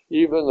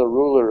 Even the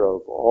ruler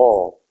of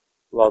all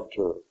loved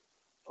her,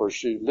 for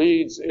she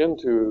leads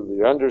into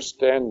the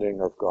understanding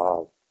of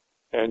God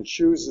and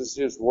chooses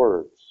his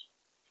words.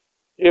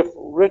 If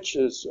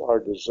riches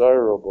are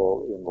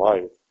desirable in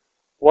life,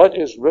 what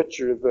is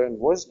richer than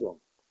wisdom,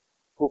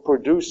 who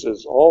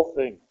produces all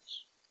things?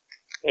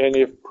 And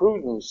if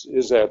prudence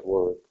is at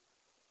work,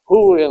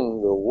 who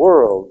in the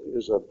world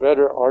is a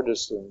better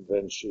artisan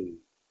than she?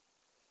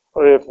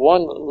 Or if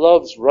one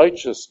loves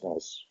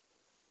righteousness,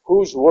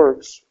 whose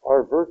works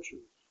are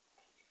virtues?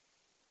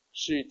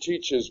 She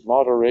teaches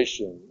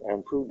moderation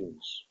and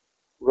prudence,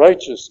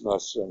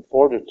 righteousness and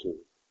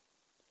fortitude,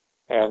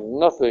 and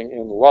nothing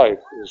in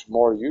life is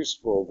more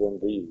useful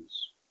than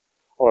these.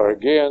 Or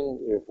again,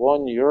 if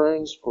one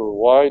yearns for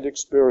wide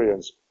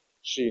experience,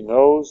 she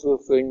knows the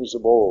things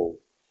of old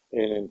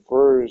and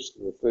infers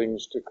the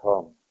things to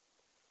come.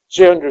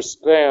 She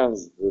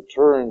understands the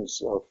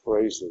turns of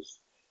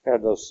phrases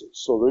and the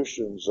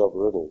solutions of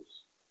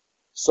riddles.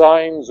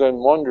 Signs and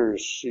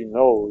wonders she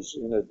knows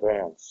in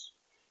advance,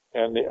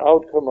 and the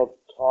outcome of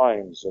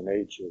times and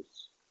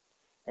ages.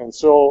 And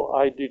so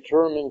I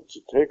determined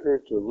to take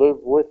her to live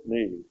with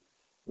me,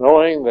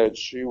 knowing that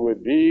she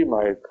would be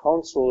my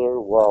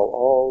counselor while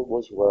all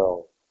was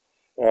well,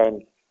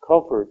 and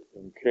comfort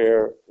in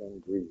care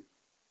and grief.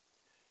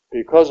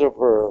 Because of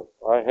her,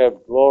 I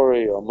have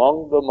glory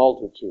among the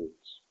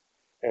multitudes,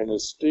 and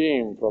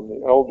esteem from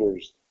the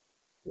elders,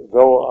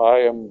 though I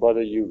am but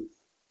a youth.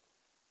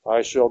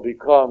 I shall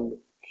become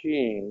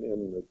keen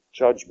in the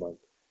judgment,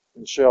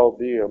 and shall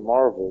be a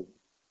marvel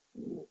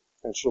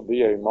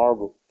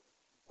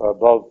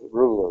above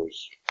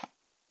rulers.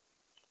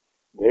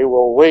 They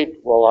will wait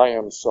while I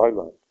am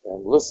silent,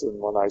 and listen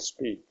when I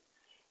speak.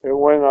 And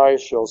when I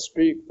shall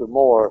speak the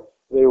more,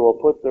 they will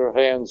put their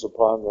hands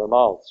upon their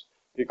mouths.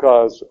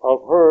 Because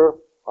of her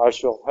I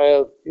shall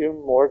have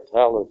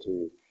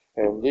immortality,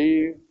 and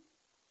leave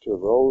to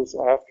those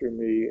after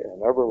me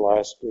an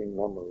everlasting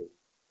memory.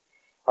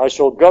 I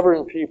shall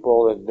govern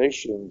people and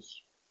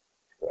nations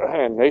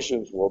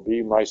will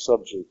be my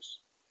subjects.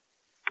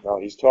 Now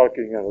he's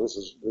talking, and this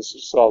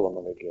is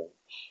Solomon again.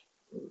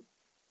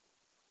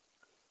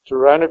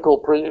 Tyrannical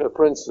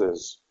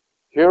princes,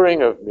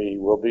 hearing of me,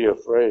 will be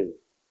afraid.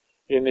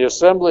 In the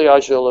assembly I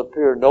shall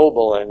appear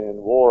noble, and in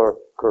war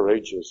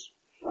courageous.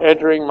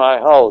 Entering my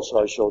house,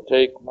 I shall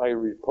take my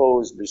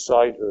repose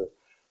beside her,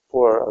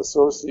 for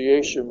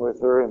association with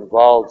her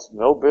involves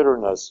no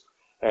bitterness,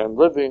 and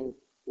living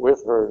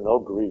with her no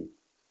grief,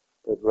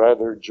 but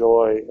rather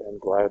joy and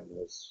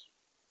gladness.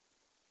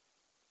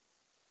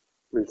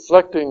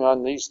 Reflecting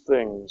on these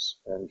things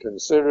and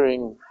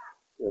considering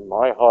in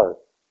my heart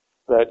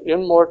that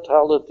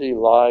immortality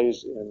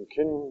lies in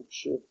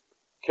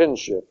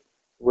kinship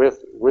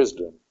with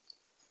wisdom,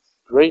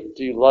 great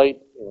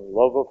delight in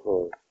love of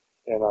her,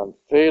 and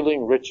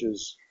unfailing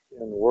riches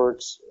in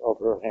works of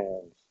her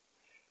hands,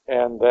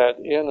 and that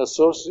in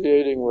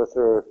associating with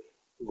her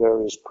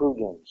there is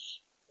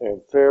prudence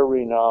and fair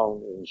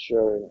renown in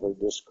sharing her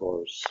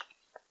discourse.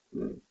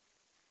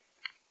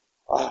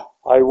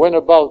 I went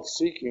about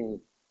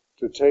seeking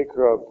to take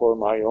her for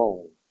my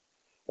own,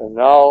 and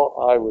now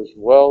I was a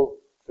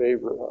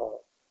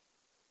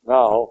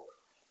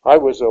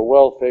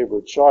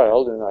well-favored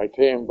child, and I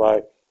came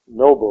by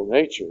noble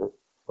nature,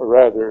 or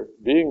rather,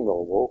 being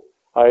noble,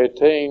 I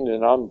attained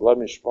an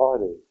unblemished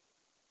body.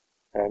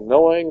 And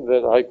knowing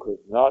that I could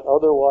not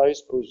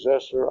otherwise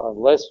possess her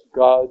unless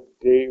God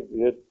gave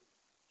it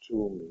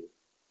to me.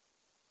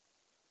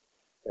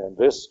 And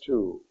this,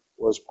 too,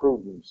 was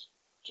prudence,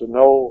 to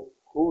know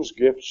whose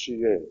gift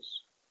she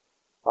is.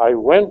 I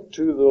went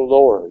to the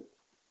Lord,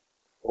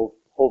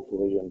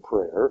 hopefully in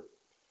prayer,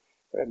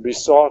 and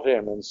besought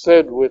him, and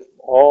said with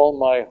all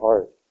my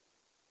heart,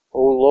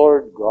 O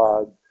Lord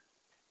God,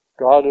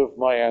 God of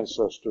my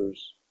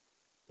ancestors,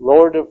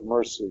 Lord of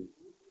mercy,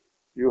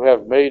 you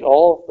have made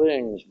all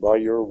things by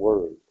your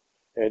word,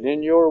 and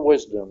in your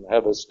wisdom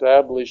have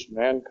established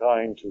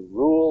mankind to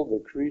rule the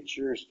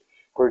creatures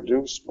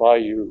produced by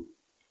you,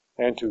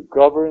 and to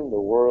govern the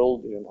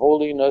world in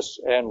holiness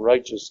and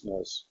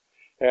righteousness,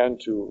 and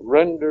to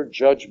render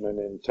judgment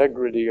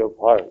integrity of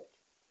heart.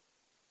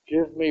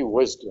 Give me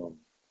wisdom,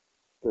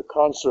 the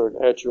consort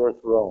at your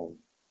throne,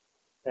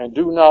 and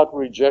do not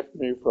reject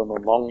me from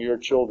among your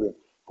children,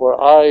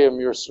 for I am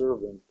your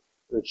servant,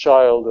 the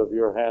child of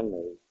your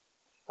handmaid,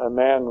 a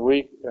man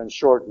weak and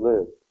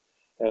short-lived,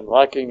 and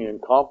lacking in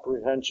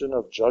comprehension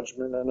of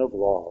judgment and of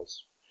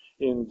laws.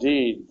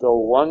 Indeed, though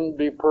one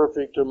be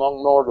perfect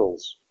among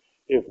mortals,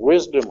 if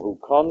wisdom who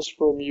comes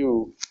from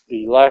you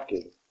be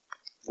lacking,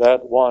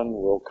 that one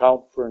will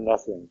count for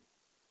nothing.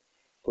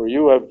 For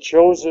you have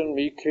chosen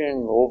me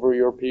king over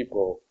your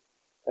people,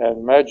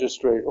 and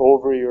magistrate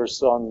over your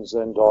sons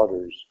and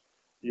daughters.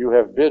 You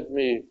have bid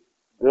me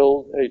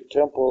build a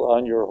temple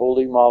on your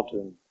holy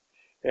mountain,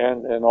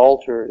 and an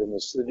altar in the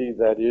city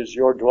that is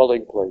your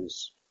dwelling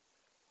place,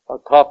 a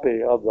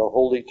copy of the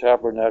holy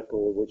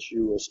tabernacle which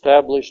you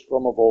established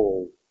from of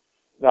old.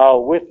 Now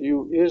with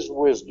you is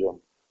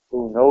wisdom,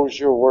 who knows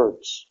your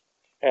works,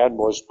 and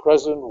was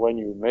present when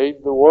you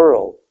made the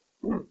world,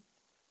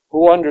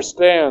 who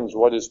understands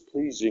what is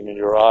pleasing in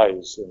your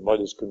eyes, and what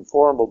is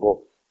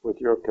conformable with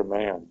your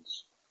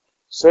commands.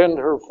 Send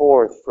her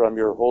forth from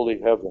your holy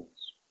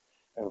heavens,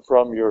 and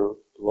from your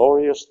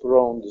glorious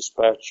throne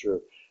dispatch her,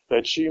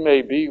 that she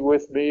may be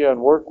with me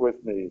and work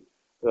with me,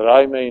 that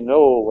I may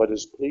know what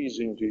is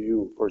pleasing to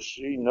you, for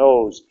she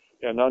knows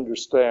and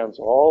understands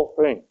all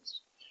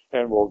things,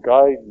 and will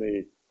guide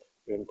me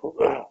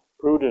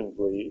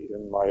prudently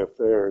in my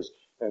affairs,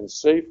 and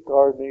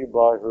safeguard me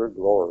by her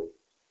glory.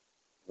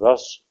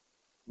 Thus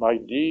my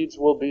deeds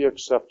will be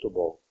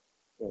acceptable,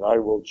 and I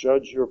will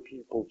judge your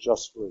people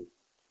justly,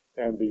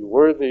 and be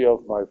worthy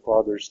of my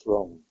Father's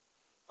throne.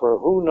 For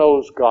who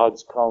knows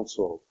God's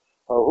counsel,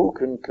 Or who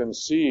can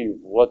conceive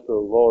what the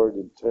Lord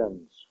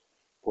intends?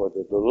 For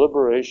the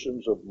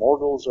deliberations of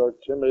mortals are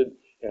timid,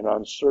 and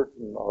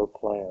uncertain are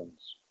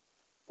plans.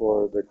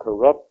 For the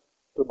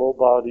corruptible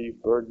body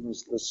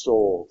burdens the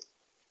soul,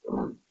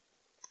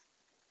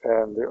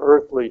 and the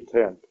earthly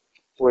tent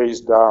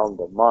weighs down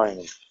the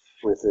mind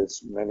with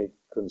its many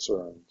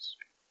concerns.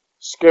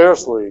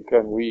 Scarcely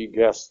can we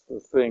guess the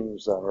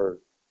things on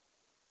earth,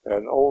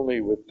 and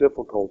only with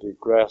difficulty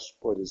grasp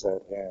what is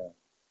at hand.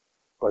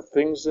 But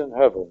things in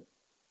heaven,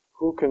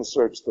 who can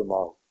search them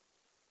out?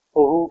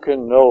 Or who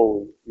can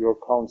know your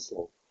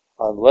counsel,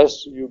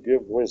 unless you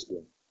give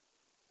wisdom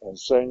and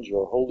send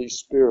your Holy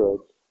Spirit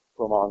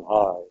from on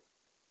high?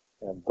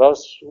 And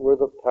thus were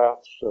the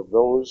paths of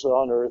those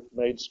on earth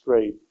made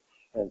straight,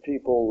 and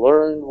people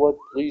learned what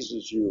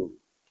pleases you.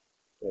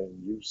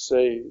 And you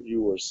say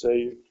you were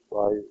saved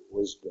by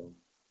wisdom.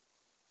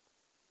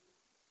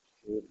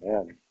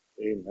 Amen.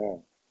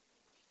 Amen.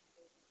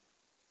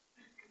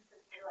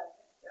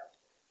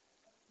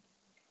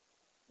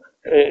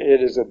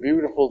 It is a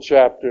beautiful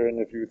chapter, and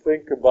if you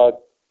think about,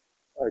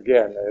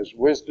 again, as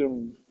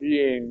wisdom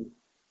being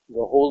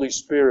the Holy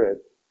Spirit,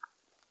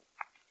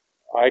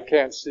 I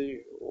can't see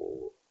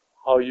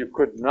how you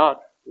could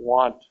not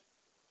want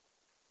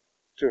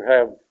to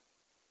have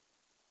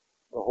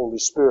the Holy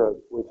Spirit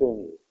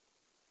within you.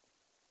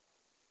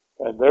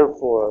 And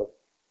therefore,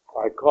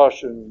 I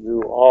caution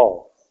you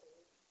all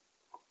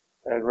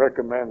and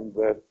recommend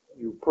that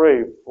you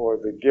pray for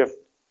the gift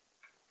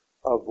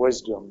of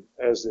wisdom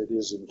as it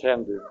is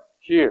intended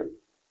here,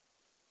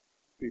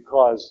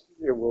 because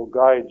it will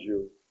guide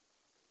you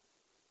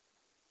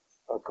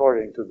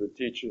according to the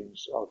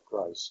teachings of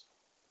Christ.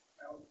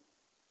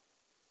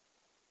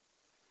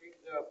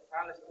 The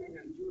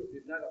Palestinian Jews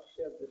did not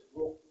accept this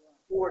book.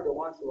 Who were the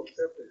ones who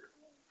accepted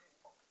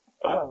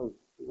it?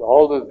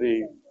 All of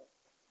the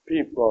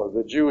people,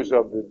 the Jews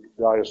of the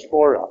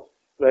diaspora,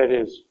 that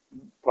is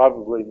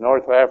probably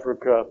North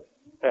Africa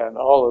and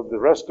all of the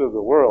rest of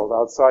the world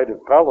outside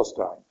of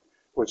Palestine,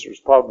 which was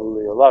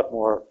probably a lot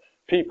more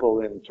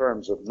people in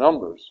terms of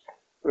numbers.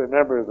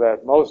 Remember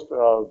that most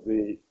of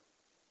the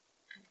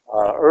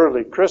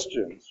early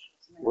Christians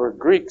were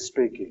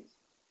Greek-speaking,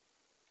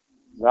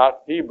 not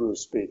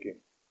Hebrew-speaking.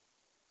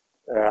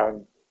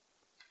 And,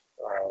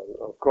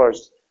 of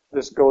course,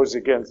 this goes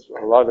against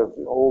a lot of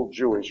the old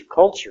Jewish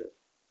culture,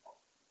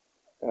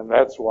 and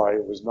that's why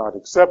it was not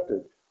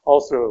accepted.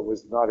 Also, it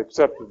was not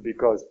accepted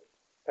because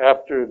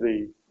after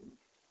the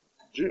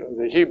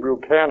Hebrew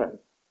canon,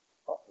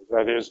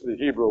 that is, the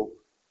Hebrew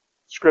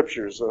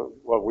scriptures,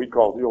 what we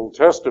call the Old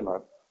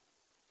Testament,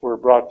 were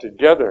brought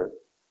together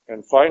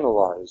and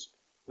finalized,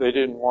 they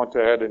didn't want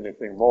to add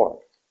anything more,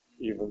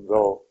 even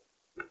though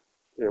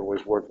it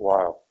was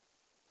worthwhile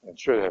and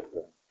should have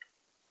been.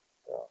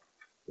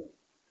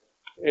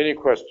 Any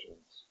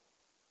questions?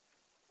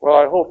 Well,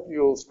 I hope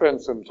you'll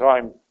spend some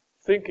time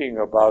thinking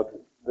about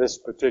this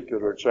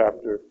particular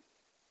chapter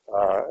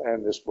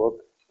and this book,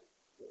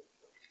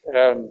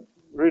 and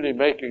really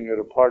making it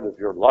a part of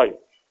your life,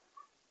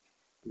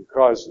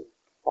 because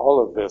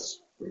all of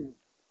this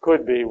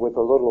could be, with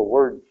a little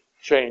word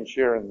change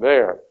here and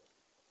there,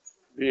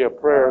 be a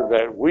prayer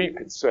that we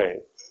could say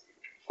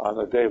on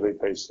a daily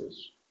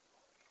basis.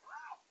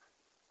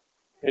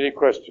 Any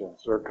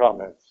questions or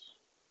comments?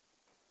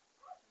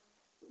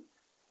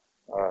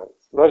 All right.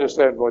 Let us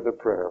end with a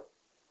prayer.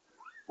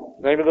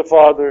 In the name of the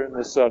Father, and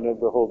the Son,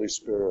 and the Holy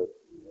Spirit.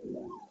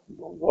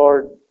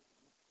 Lord,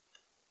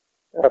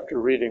 after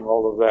reading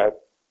all of that,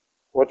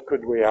 what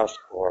could we ask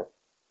for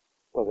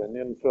but an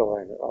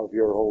infilling of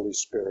your Holy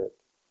Spirit?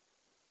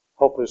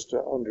 Help us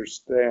to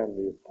understand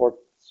the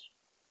importance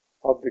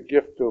of the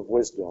gift of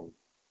wisdom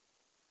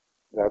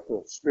that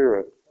the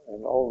Spirit,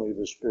 and only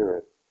the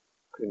Spirit,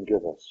 can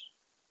give us.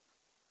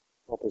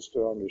 Help us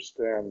to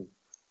understand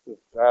the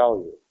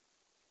value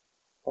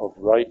of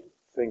right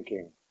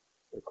thinking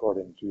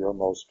according to your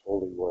most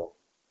holy will.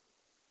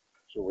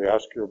 So we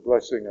ask your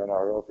blessing on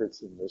our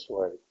efforts in this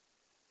way.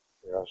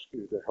 We ask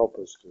you to help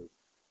us to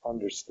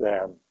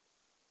understand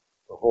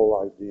the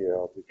whole idea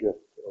of the gift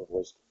of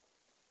wisdom.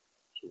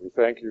 So we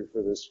thank you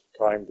for this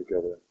time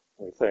together.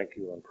 We thank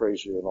you and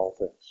praise you in all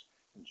things.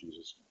 In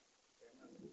Jesus' name.